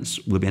applicants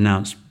will be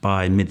announced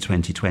by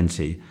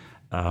mid-2020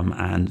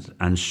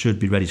 and should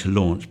be ready to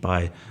launch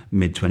by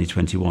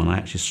mid-2021. I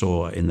actually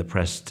saw in the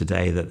press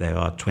today that there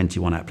are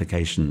 21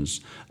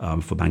 applications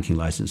for banking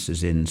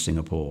licenses in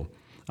Singapore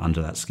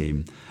under that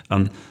scheme.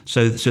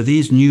 So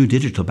these new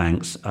digital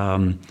banks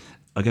are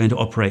going to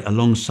operate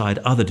alongside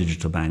other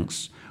digital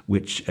banks,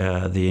 which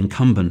the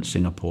incumbent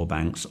Singapore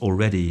banks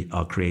already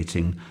are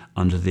creating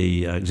under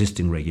the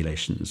existing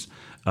regulations.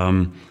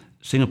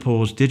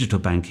 Singapore's digital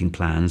banking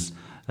plans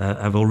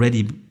have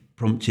already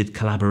prompted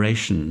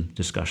collaboration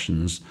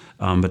discussions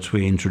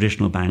between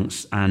traditional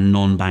banks and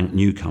non-bank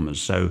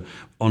newcomers. So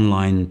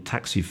online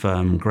taxi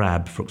firm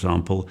Grab, for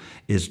example,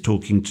 is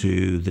talking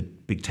to the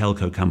big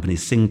telco company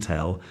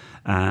Singtel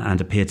and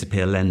a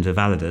peer-to-peer lender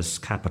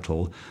Validus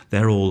Capital.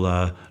 They're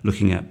all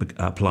looking at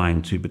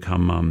applying to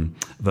become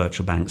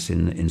virtual banks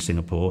in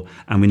Singapore.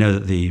 And we know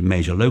that the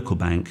major local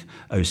bank,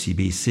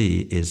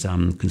 OCBC, is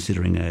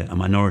considering a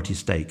minority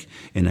stake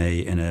in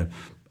a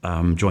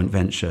joint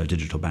venture,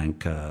 digital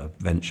bank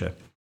venture.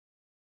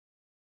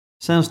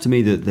 Sounds to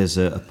me that there's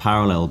a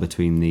parallel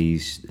between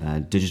these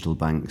digital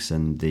banks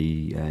and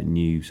the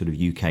new sort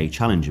of UK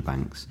challenger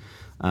banks.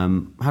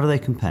 How do they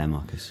compare,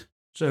 Marcus?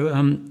 So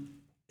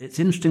It's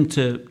interesting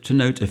to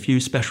note a few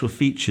special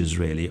features,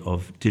 really,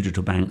 of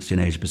digital banks in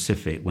Asia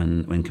Pacific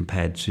when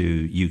compared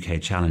to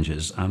UK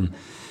challengers.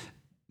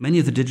 Many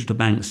of the digital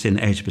banks in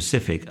Asia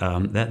Pacific,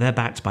 they're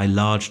backed by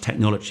large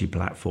technology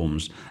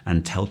platforms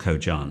and telco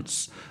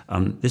giants.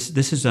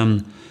 This is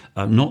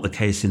not the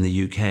case in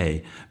the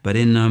UK, but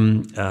in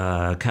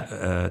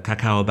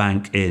Kakao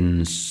Bank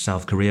in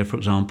South Korea, for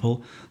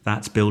example,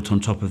 that's built on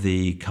top of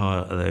the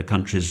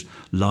country's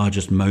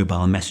largest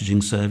mobile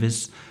messaging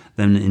service.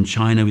 Then in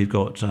China, we've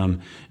got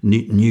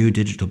new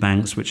digital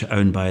banks which are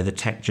owned by the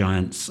tech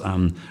giants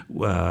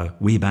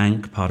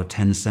WeBank, part of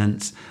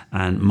Tencent,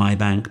 and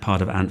MyBank,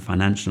 part of Ant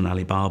Financial and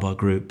Alibaba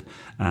Group,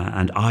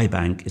 and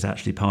iBank is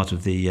actually part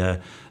of the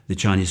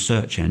Chinese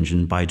search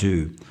engine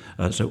Baidu.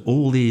 So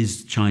all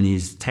these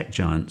Chinese tech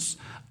giants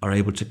are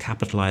able to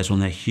capitalize on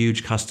their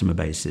huge customer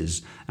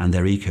bases and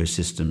their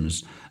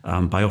ecosystems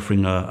by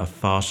offering a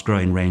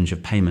fast-growing range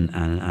of payment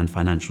and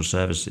financial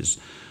services.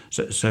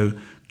 So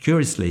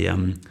curiously,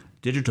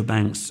 digital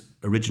banks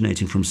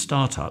originating from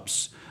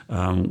startups,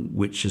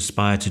 which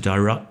aspire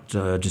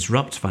to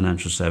disrupt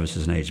financial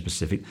services in Asia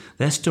Pacific,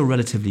 they're still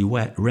relatively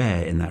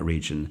rare in that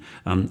region,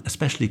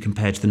 especially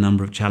compared to the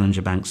number of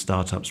challenger bank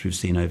startups we've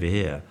seen over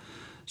here.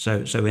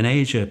 So in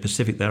Asia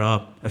Pacific, there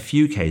are a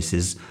few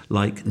cases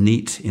like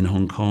Neat in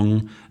Hong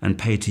Kong and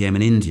Paytm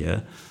in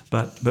India,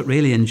 but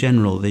really in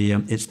general,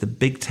 it's the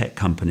big tech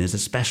companies,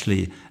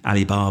 especially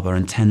Alibaba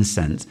and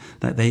Tencent,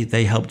 that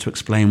they help to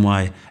explain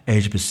why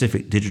Asia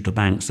Pacific digital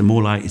banks are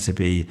more likely to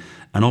be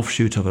an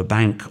offshoot of a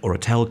bank or a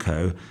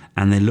telco,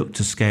 and they look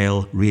to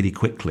scale really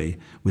quickly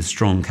with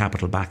strong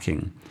capital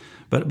backing.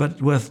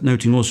 But worth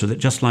noting also that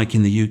just like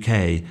in the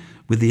UK,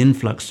 with the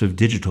influx of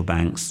digital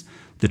banks,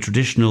 the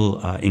traditional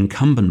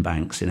incumbent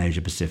banks in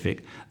Asia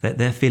Pacific,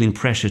 they're feeling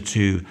pressure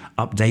to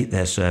update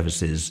their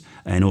services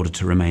in order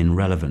to remain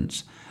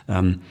relevant.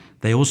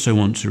 They also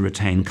want to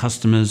retain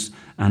customers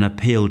and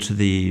appeal to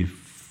the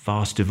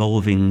fast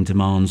evolving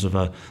demands of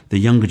the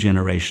younger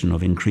generation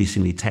of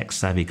increasingly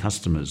tech-savvy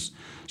customers.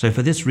 So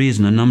for this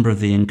reason, a number of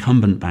the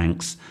incumbent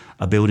banks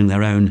are building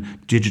their own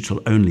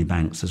digital-only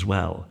banks as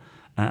well.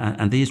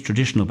 And these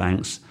traditional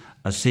banks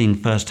are seeing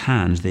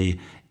firsthand the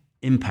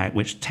impact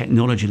which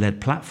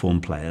technology-led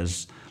platform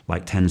players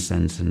like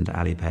Tencent and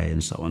Alipay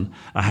and so on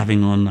are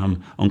having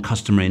on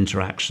customer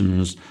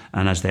interactions,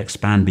 and as they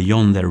expand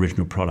beyond their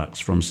original products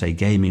from, say,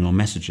 gaming or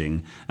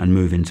messaging and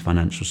move into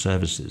financial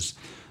services.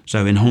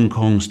 So in Hong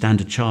Kong,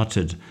 Standard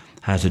Chartered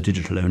has a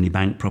digital-only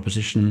bank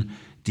proposition.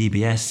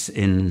 DBS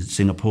in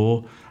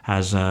Singapore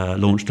has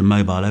launched a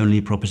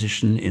mobile-only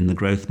proposition in the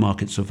growth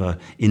markets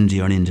of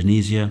India and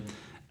Indonesia.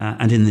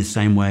 And in the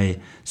same way,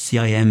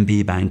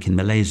 CIMB Bank in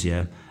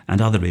Malaysia and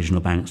other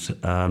regional banks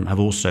have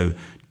also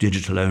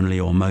digital-only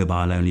or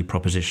mobile-only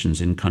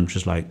propositions in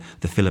countries like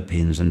the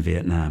Philippines and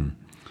Vietnam.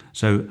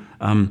 So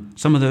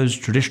some of those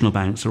traditional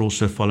banks are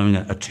also following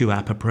a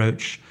two-app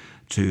approach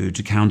to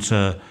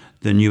counter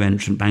the new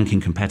entrant banking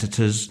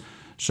competitors.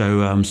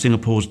 So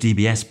Singapore's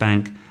DBS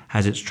Bank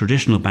has its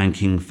traditional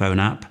banking phone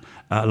app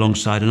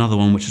alongside another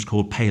one which is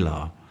called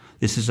Paylar.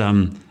 This is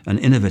an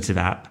innovative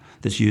app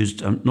that's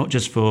used not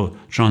just for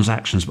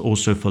transactions but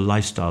also for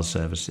lifestyle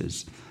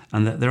services.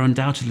 And there are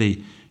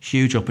undoubtedly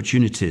huge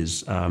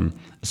opportunities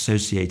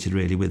associated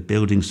really with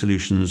building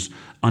solutions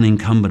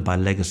unencumbered by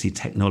legacy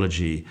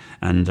technology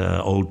and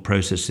old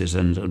processes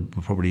and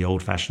probably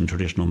old-fashioned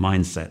traditional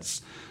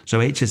mindsets. So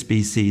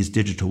HSBC's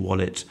digital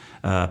wallet,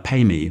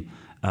 PayMe,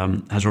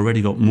 has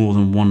already got more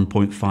than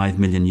 1.5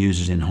 million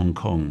users in Hong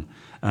Kong.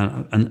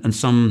 And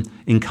some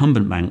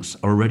incumbent banks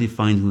are already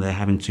finding they're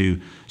having to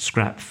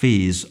scrap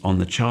fees on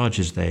the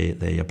charges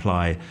they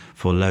apply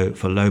for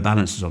low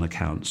balances on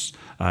accounts.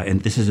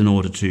 And this is in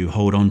order to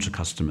hold on to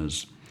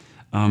customers.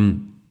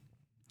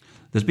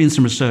 There's been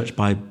some research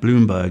by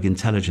Bloomberg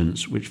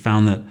Intelligence which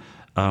found that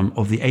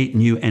of the 8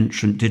 new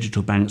entrant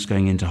digital banks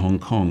going into Hong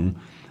Kong,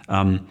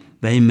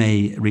 they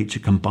may reach a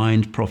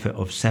combined profit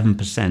of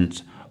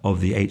 7% of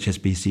the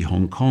HSBC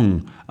Hong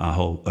Kong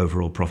whole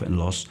overall profit and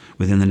loss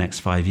within the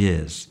next 5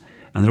 years.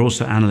 And there are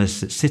also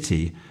analysts at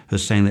Citi who are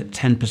saying that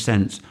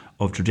 10%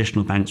 of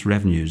traditional banks'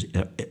 revenues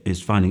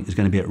is going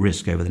to be at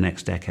risk over the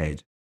next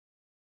decade.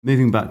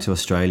 Moving back to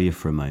Australia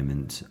for a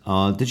moment,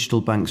 are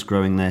digital banks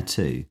growing there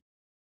too?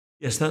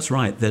 Yes, that's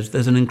right.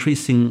 There's an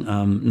increasing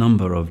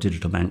number of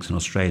digital banks in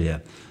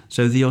Australia.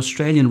 So the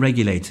Australian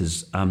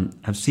regulators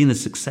have seen the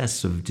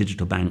success of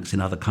digital banks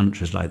in other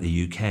countries like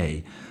the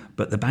UK,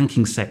 but the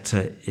banking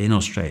sector in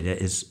Australia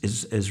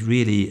is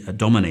really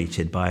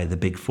dominated by the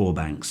big 4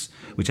 banks,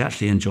 which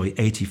actually enjoy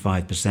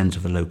 85%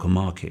 of the local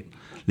market,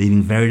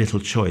 leaving very little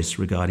choice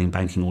regarding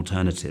banking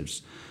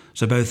alternatives.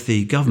 So both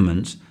the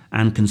government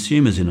and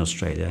consumers in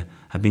Australia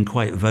have been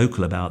quite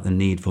vocal about the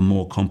need for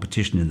more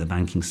competition in the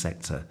banking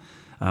sector.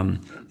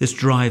 This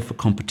drive for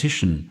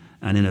competition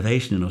and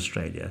innovation in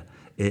Australia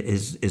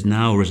is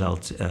now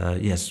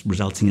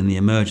resulting in the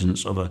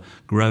emergence of a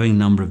growing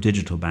number of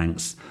digital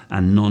banks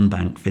and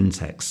non-bank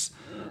fintechs.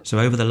 So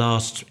over the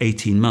last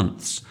 18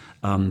 months,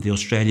 the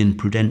Australian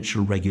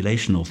Prudential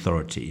Regulation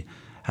Authority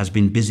has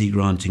been busy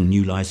granting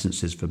new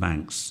licenses for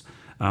banks.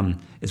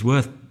 It's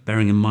worth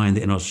bearing in mind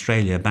that in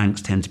Australia,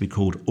 banks tend to be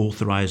called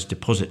authorised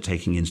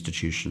deposit-taking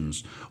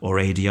institutions, or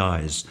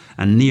ADIs,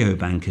 and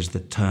neobank is the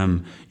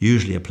term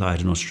usually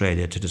applied in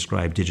Australia to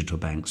describe digital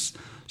banks.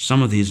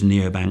 Some of these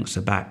neobanks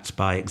are backed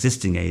by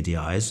existing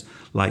ADIs,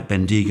 like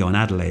Bendigo and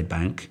Adelaide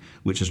Bank,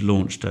 which has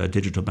launched a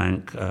digital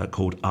bank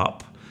called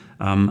Up.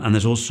 And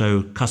there's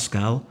also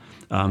Cuscal,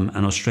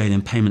 an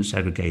Australian payments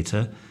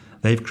aggregator.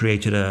 They've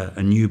created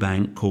a new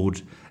bank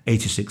called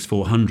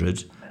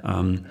 86400.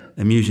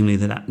 Amusingly,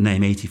 that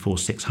name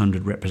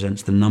 84600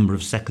 represents the number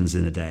of seconds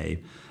in a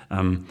day.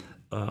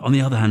 On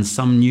the other hand,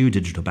 some new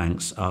digital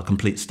banks are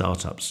complete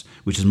startups,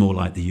 which is more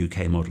like the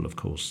UK model, of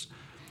course.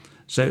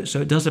 So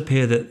it does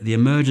appear that the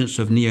emergence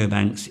of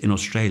neobanks in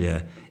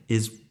Australia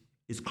is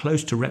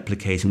close to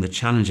replicating the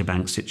challenger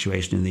bank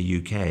situation in the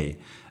UK.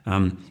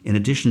 In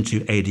addition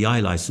to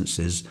ADI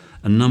licenses,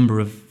 a number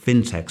of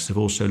fintechs have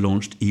also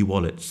launched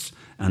e-wallets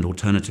and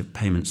alternative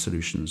payment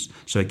solutions.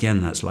 So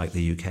again, that's like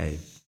the UK.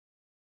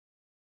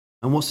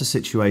 And what's the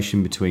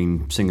situation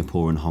between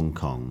Singapore and Hong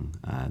Kong?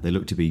 They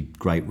look to be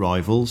great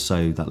rivals,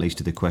 so that leads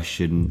to the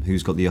question,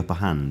 who's got the upper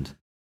hand?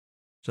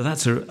 So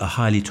that's a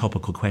highly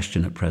topical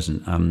question at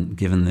present,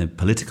 given the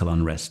political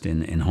unrest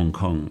in Hong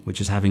Kong, which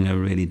is having a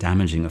really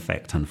damaging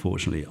effect,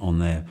 unfortunately, on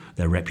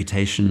their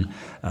reputation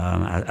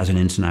as an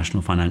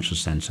international financial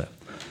centre.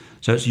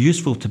 So it's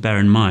useful to bear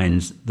in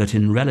mind that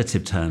in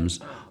relative terms,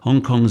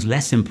 Hong Kong is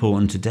less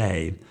important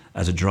today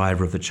as a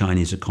driver of the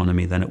Chinese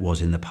economy than it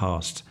was in the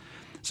past.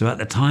 So at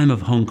the time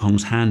of Hong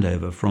Kong's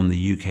handover from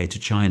the UK to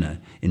China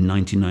in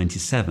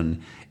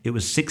 1997, it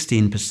was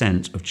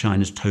 16% of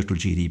China's total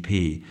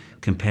GDP,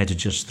 compared to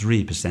just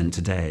 3%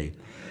 today.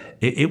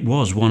 It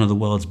was one of the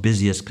world's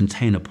busiest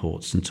container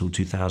ports until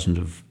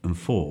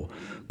 2004,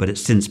 but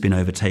it's since been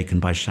overtaken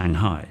by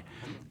Shanghai.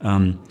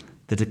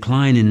 The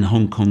decline in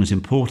Hong Kong's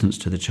importance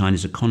to the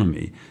Chinese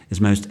economy is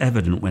most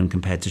evident when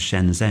compared to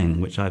Shenzhen,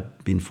 which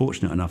I've been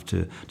fortunate enough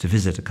to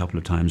visit a couple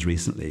of times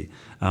recently.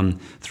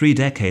 3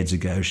 decades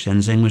ago,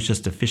 Shenzhen was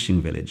just a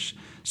fishing village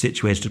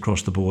situated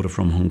across the border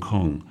from Hong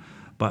Kong.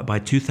 But by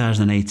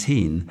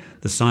 2018,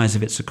 the size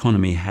of its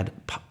economy had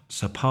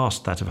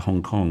surpassed that of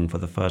Hong Kong for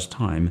the first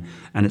time,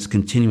 and it's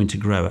continuing to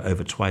grow at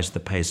over twice the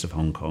pace of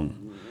Hong Kong.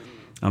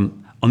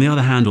 On the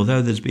other hand,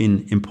 although there's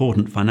been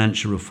important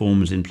financial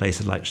reforms in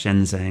places like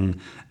Shenzhen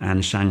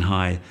and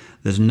Shanghai,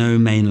 there's no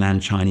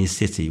mainland Chinese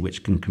city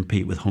which can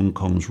compete with Hong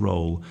Kong's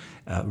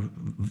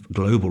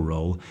global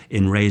role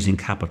in raising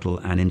capital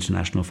and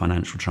international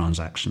financial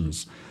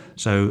transactions.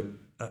 So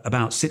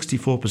about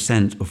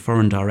 64% of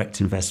foreign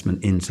direct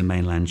investment into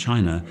mainland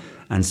China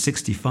and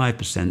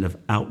 65% of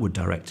outward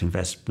direct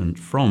investment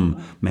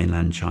from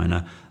mainland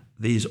China,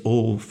 these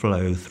all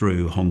flow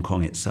through Hong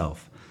Kong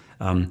itself.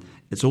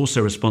 It's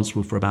also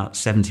responsible for about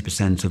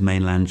 70% of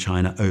mainland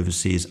China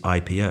overseas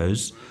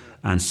IPOs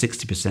and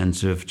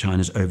 60% of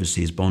China's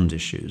overseas bond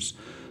issues.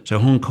 So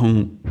Hong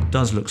Kong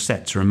does look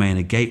set to remain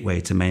a gateway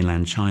to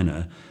mainland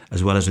China,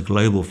 as well as a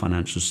global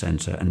financial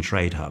centre and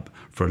trade hub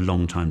for a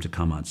long time to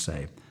come, I'd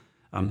say.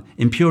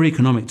 In pure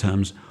economic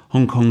terms,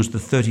 Hong Kong is the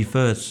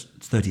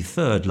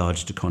 33rd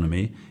largest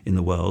economy in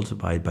the world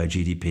by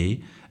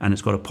GDP, and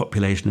it's got a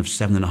population of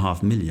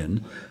 7.5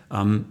 million.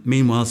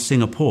 Meanwhile,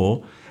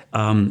 Singapore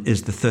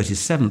is the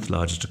 37th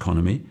largest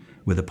economy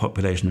with a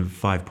population of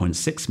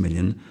 5.6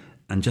 million.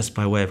 And just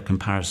by way of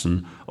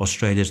comparison,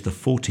 Australia is the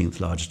 14th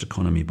largest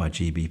economy by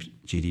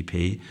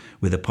GDP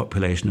with a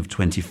population of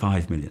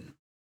 25 million.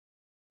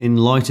 In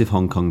light of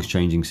Hong Kong's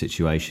changing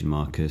situation,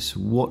 Marcus,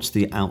 what's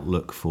the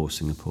outlook for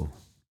Singapore?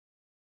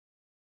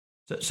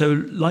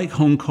 So like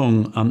Hong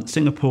Kong,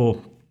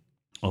 Singapore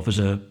offers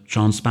a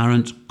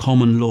transparent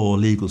common law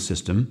legal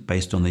system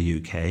based on the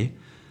UK.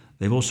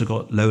 They've also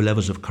got low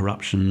levels of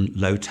corruption,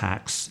 low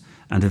tax,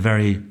 and a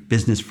very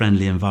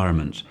business-friendly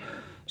environment.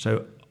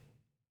 So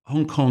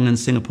Hong Kong and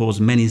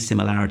Singapore's many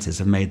similarities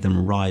have made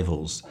them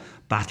rivals,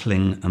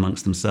 battling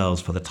amongst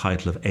themselves for the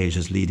title of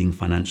Asia's leading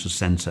financial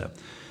centre.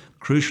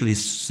 Crucially,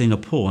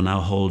 Singapore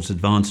now holds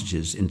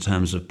advantages in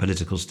terms of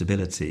political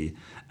stability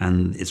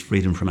and its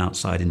freedom from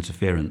outside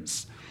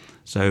interference.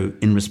 So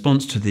in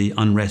response to the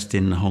unrest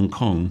in Hong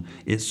Kong,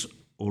 it's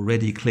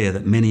already clear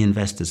that many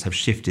investors have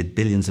shifted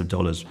billions of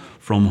dollars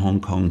from Hong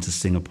Kong to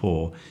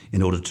Singapore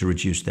in order to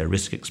reduce their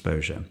risk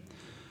exposure.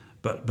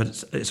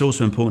 But it's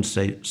also important to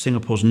say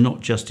Singapore's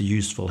not just a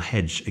useful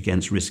hedge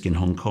against risk in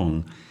Hong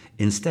Kong.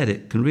 Instead,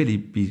 it can really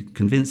be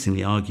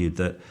convincingly argued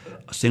that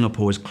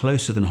Singapore is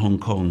closer than Hong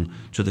Kong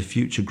to the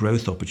future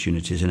growth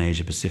opportunities in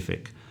Asia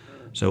Pacific.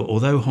 So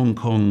although Hong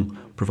Kong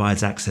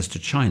provides access to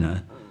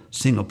China,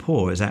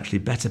 Singapore is actually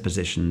better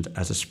positioned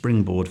as a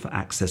springboard for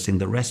accessing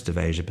the rest of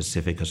Asia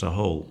Pacific as a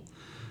whole.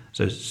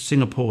 So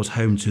Singapore is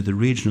home to the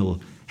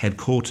regional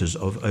headquarters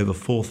of over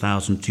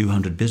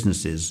 4,200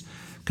 businesses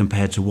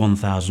compared to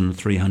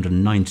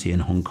 1,390 in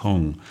Hong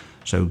Kong.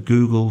 So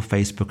Google,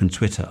 Facebook and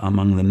Twitter are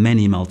among the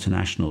many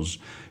multinationals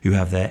who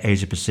have their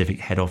Asia Pacific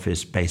head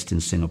office based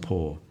in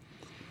Singapore.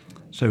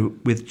 So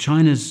with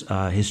China's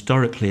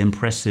historically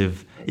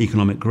impressive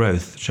economic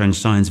growth showing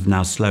signs of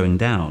now slowing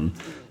down,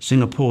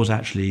 Singapore is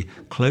actually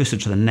closer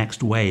to the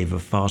next wave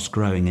of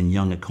fast-growing and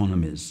young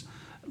economies.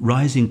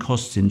 Rising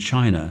costs in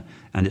China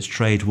and its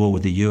trade war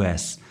with the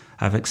US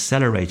have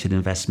accelerated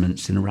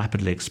investments in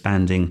rapidly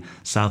expanding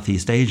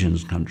Southeast Asian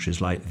countries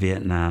like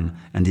Vietnam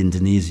and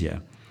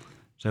Indonesia.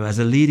 So as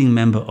a leading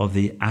member of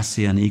the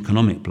ASEAN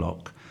economic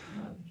bloc,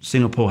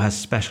 Singapore has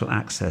special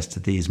access to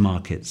these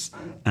markets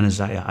and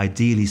is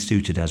ideally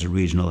suited as a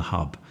regional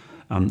hub.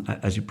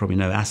 As you probably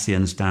know,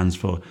 ASEAN stands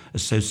for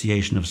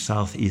Association of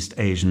Southeast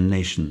Asian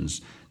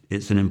Nations.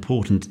 It's an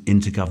important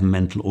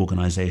intergovernmental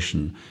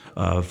organization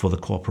for the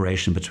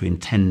cooperation between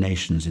 10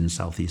 nations in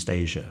Southeast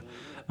Asia.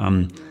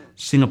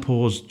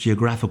 Singapore's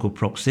geographical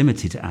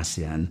proximity to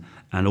ASEAN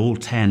and all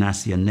 10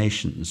 ASEAN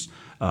nations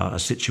are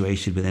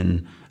situated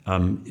within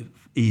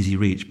easy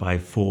reach by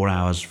 4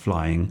 hours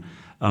flying.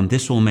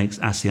 This all makes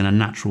ASEAN a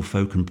natural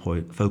focal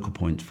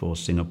point for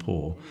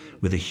Singapore,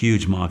 with a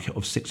huge market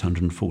of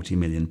 640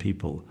 million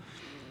people.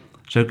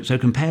 So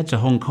compared to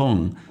Hong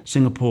Kong,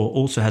 Singapore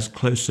also has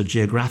closer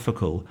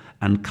geographical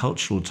and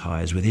cultural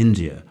ties with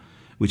India,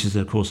 which is,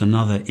 of course,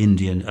 another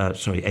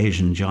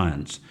Asian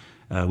giant,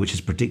 which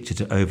is predicted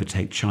to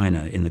overtake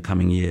China in the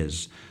coming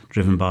years,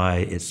 driven by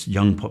its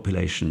young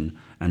population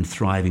and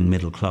thriving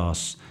middle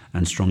class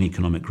and strong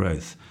economic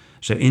growth.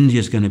 So India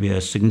is going to be a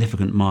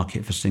significant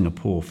market for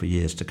Singapore for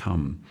years to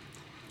come.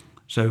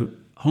 So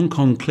Hong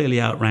Kong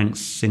clearly outranks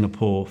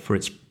Singapore for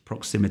its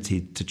proximity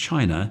to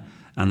China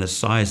and the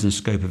size and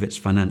scope of its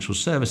financial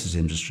services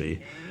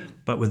industry.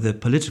 But with the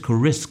political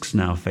risks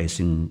now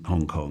facing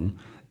Hong Kong,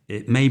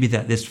 it may be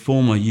that this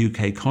former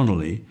UK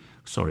colony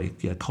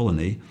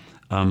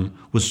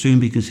will soon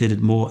be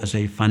considered more as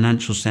a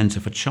financial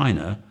centre for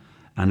China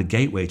and a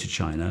gateway to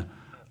China,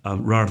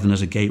 rather than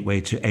as a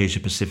gateway to Asia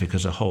Pacific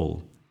as a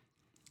whole.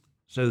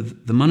 So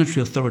the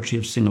Monetary Authority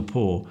of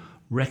Singapore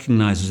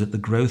recognises that the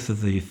growth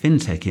of the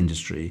fintech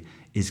industry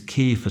is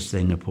key for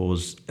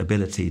Singapore's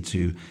ability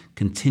to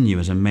continue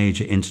as a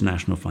major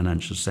international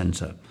financial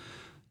centre.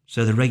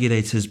 So the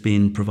regulator's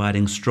been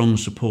providing strong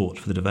support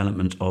for the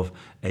development of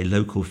a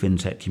local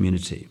fintech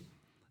community.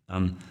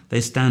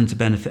 They stand to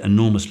benefit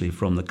enormously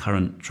from the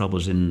current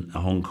troubles in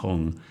Hong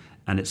Kong,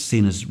 and it's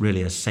seen as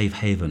really a safe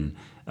haven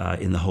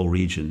in the whole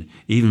region,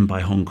 even by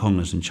Hong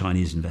Kongers and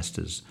Chinese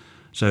investors.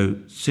 So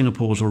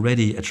Singapore's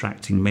already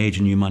attracting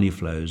major new money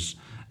flows,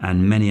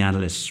 and many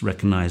analysts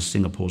recognise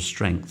Singapore's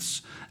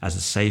strengths as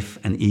a safe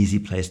and easy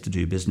place to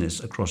do business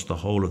across the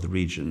whole of the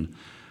region.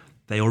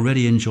 They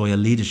already enjoy a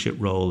leadership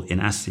role in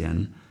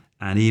ASEAN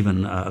and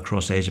even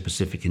across Asia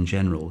Pacific in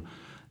general.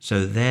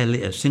 So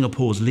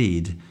Singapore's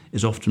lead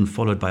is often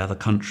followed by other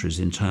countries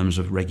in terms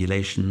of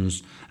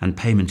regulations and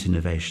payment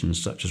innovations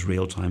such as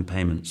real-time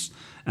payments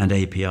and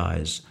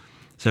APIs.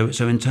 So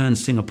in turn,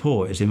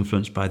 Singapore is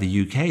influenced by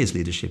the UK's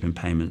leadership in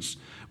payments,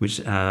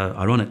 which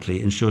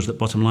ironically ensures that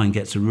Bottom Line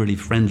gets a really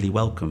friendly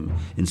welcome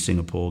in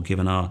Singapore,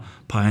 given our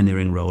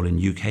pioneering role in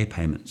UK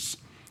payments.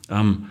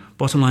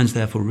 Bottom Line is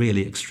therefore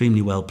really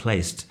extremely well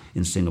placed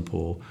in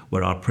Singapore,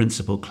 where our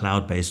principal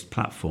cloud-based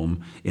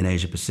platform in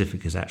Asia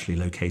Pacific is actually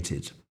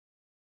located.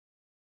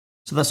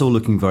 So that's all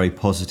looking very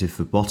positive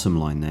for Bottom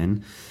Line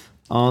then.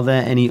 Are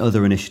there any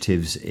other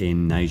initiatives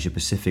in Asia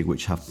Pacific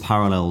which have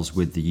parallels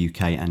with the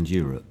UK and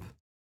Europe?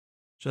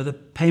 So the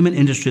payment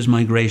industry's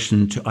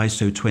migration to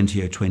ISO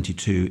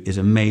 20022 is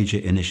a major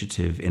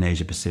initiative in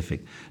Asia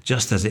Pacific,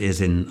 just as it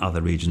is in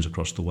other regions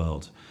across the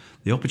world.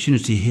 The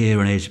opportunity here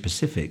in Asia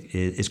Pacific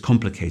is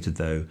complicated,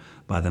 though,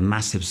 by the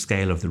massive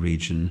scale of the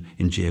region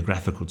in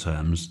geographical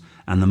terms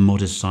and the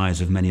modest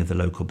size of many of the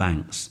local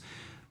banks.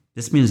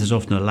 This means there's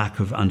often a lack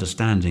of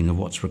understanding of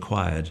what's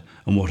required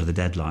and what are the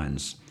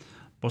deadlines.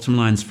 Bottom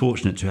Line's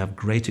fortunate to have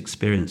great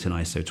experience in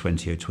ISO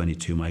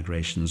 20022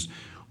 migrations.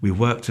 We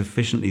worked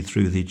efficiently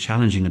through the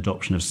challenging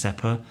adoption of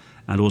SEPA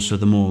and also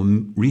the more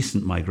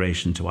recent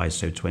migration to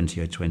ISO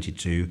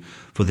 20022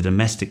 for the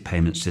domestic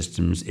payment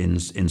systems in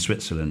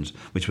Switzerland,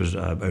 which was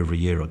over a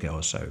year ago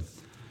or so.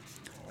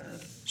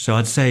 So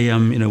I'd say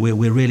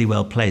we're really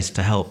well placed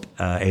to help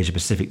Asia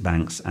Pacific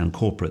banks and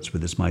corporates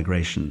with this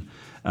migration.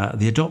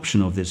 The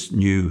adoption of this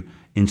new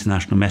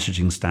international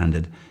messaging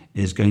standard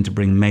is going to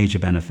bring major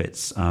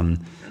benefits.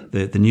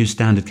 The new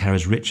standard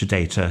carries richer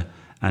data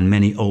and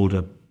many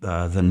older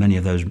than many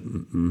of those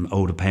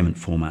older payment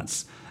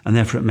formats, and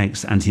therefore it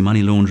makes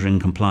anti-money laundering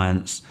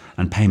compliance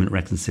and payment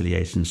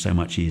reconciliation so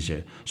much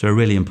easier. So a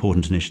really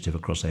important initiative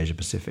across Asia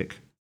Pacific.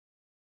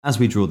 As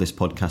we draw this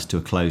podcast to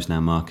a close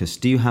now, Marcus,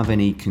 do you have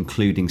any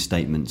concluding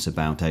statements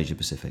about Asia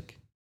Pacific?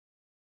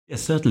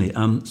 Yes, certainly.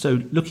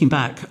 So looking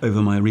back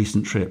over my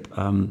recent trip,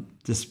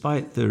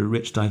 despite the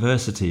rich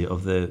diversity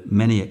of the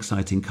many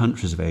exciting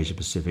countries of Asia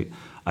Pacific,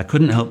 I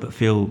couldn't help but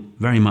feel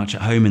very much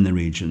at home in the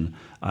region.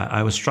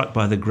 I was struck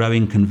by the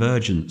growing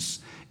convergence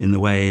in the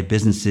way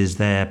businesses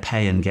there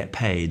pay and get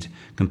paid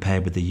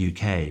compared with the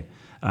UK.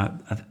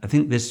 I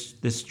think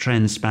this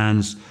trend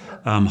spans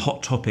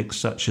hot topics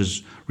such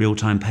as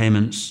real-time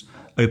payments,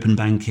 open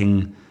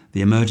banking,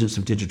 the emergence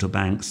of digital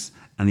banks,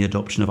 and the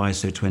adoption of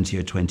ISO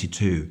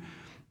 20022.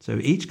 So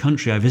each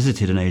country I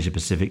visited in Asia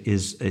Pacific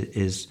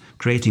is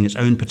creating its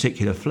own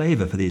particular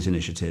flavour for these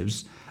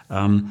initiatives.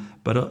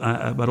 But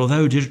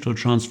although digital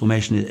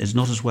transformation is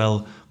not as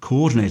well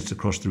coordinated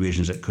across the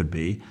region as it could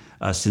be,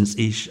 since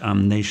each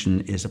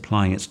nation is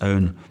applying its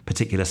own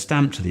particular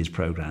stamp to these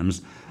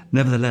programs,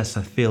 nevertheless,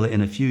 I feel that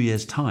in a few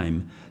years'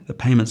 time, the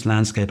payments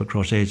landscape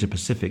across Asia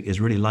Pacific is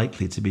really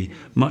likely to be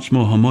much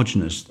more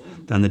homogenous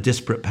than the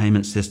disparate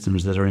payment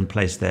systems that are in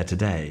place there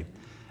today.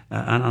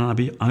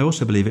 I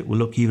also believe it will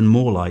look even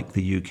more like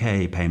the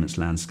UK payments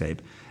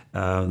landscape,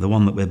 the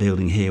one that we're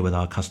building here with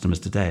our customers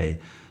today.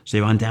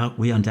 So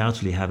we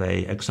undoubtedly have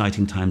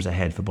exciting times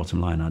ahead for Bottom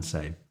Line, I'd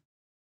say.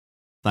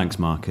 Thanks,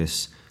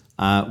 Marcus.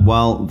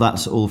 Well,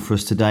 that's all for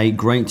us today.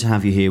 Great to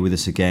have you here with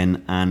us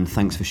again, and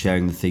thanks for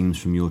sharing the themes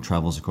from your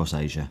travels across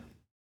Asia.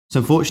 So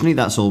unfortunately,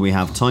 that's all we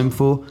have time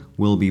for.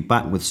 We'll be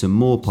back with some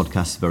more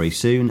podcasts very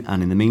soon,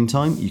 and in the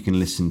meantime, you can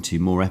listen to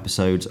more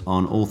episodes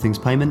on all things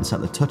payments at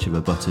the touch of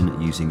a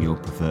button using your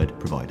preferred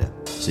provider.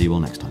 See you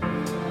all next time.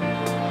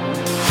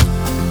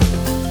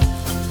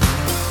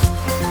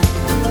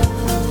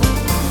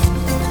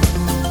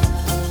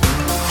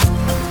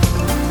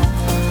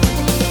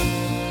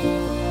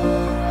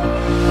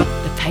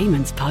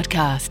 Payments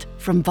Podcast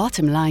from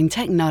Bottom Line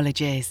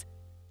Technologies.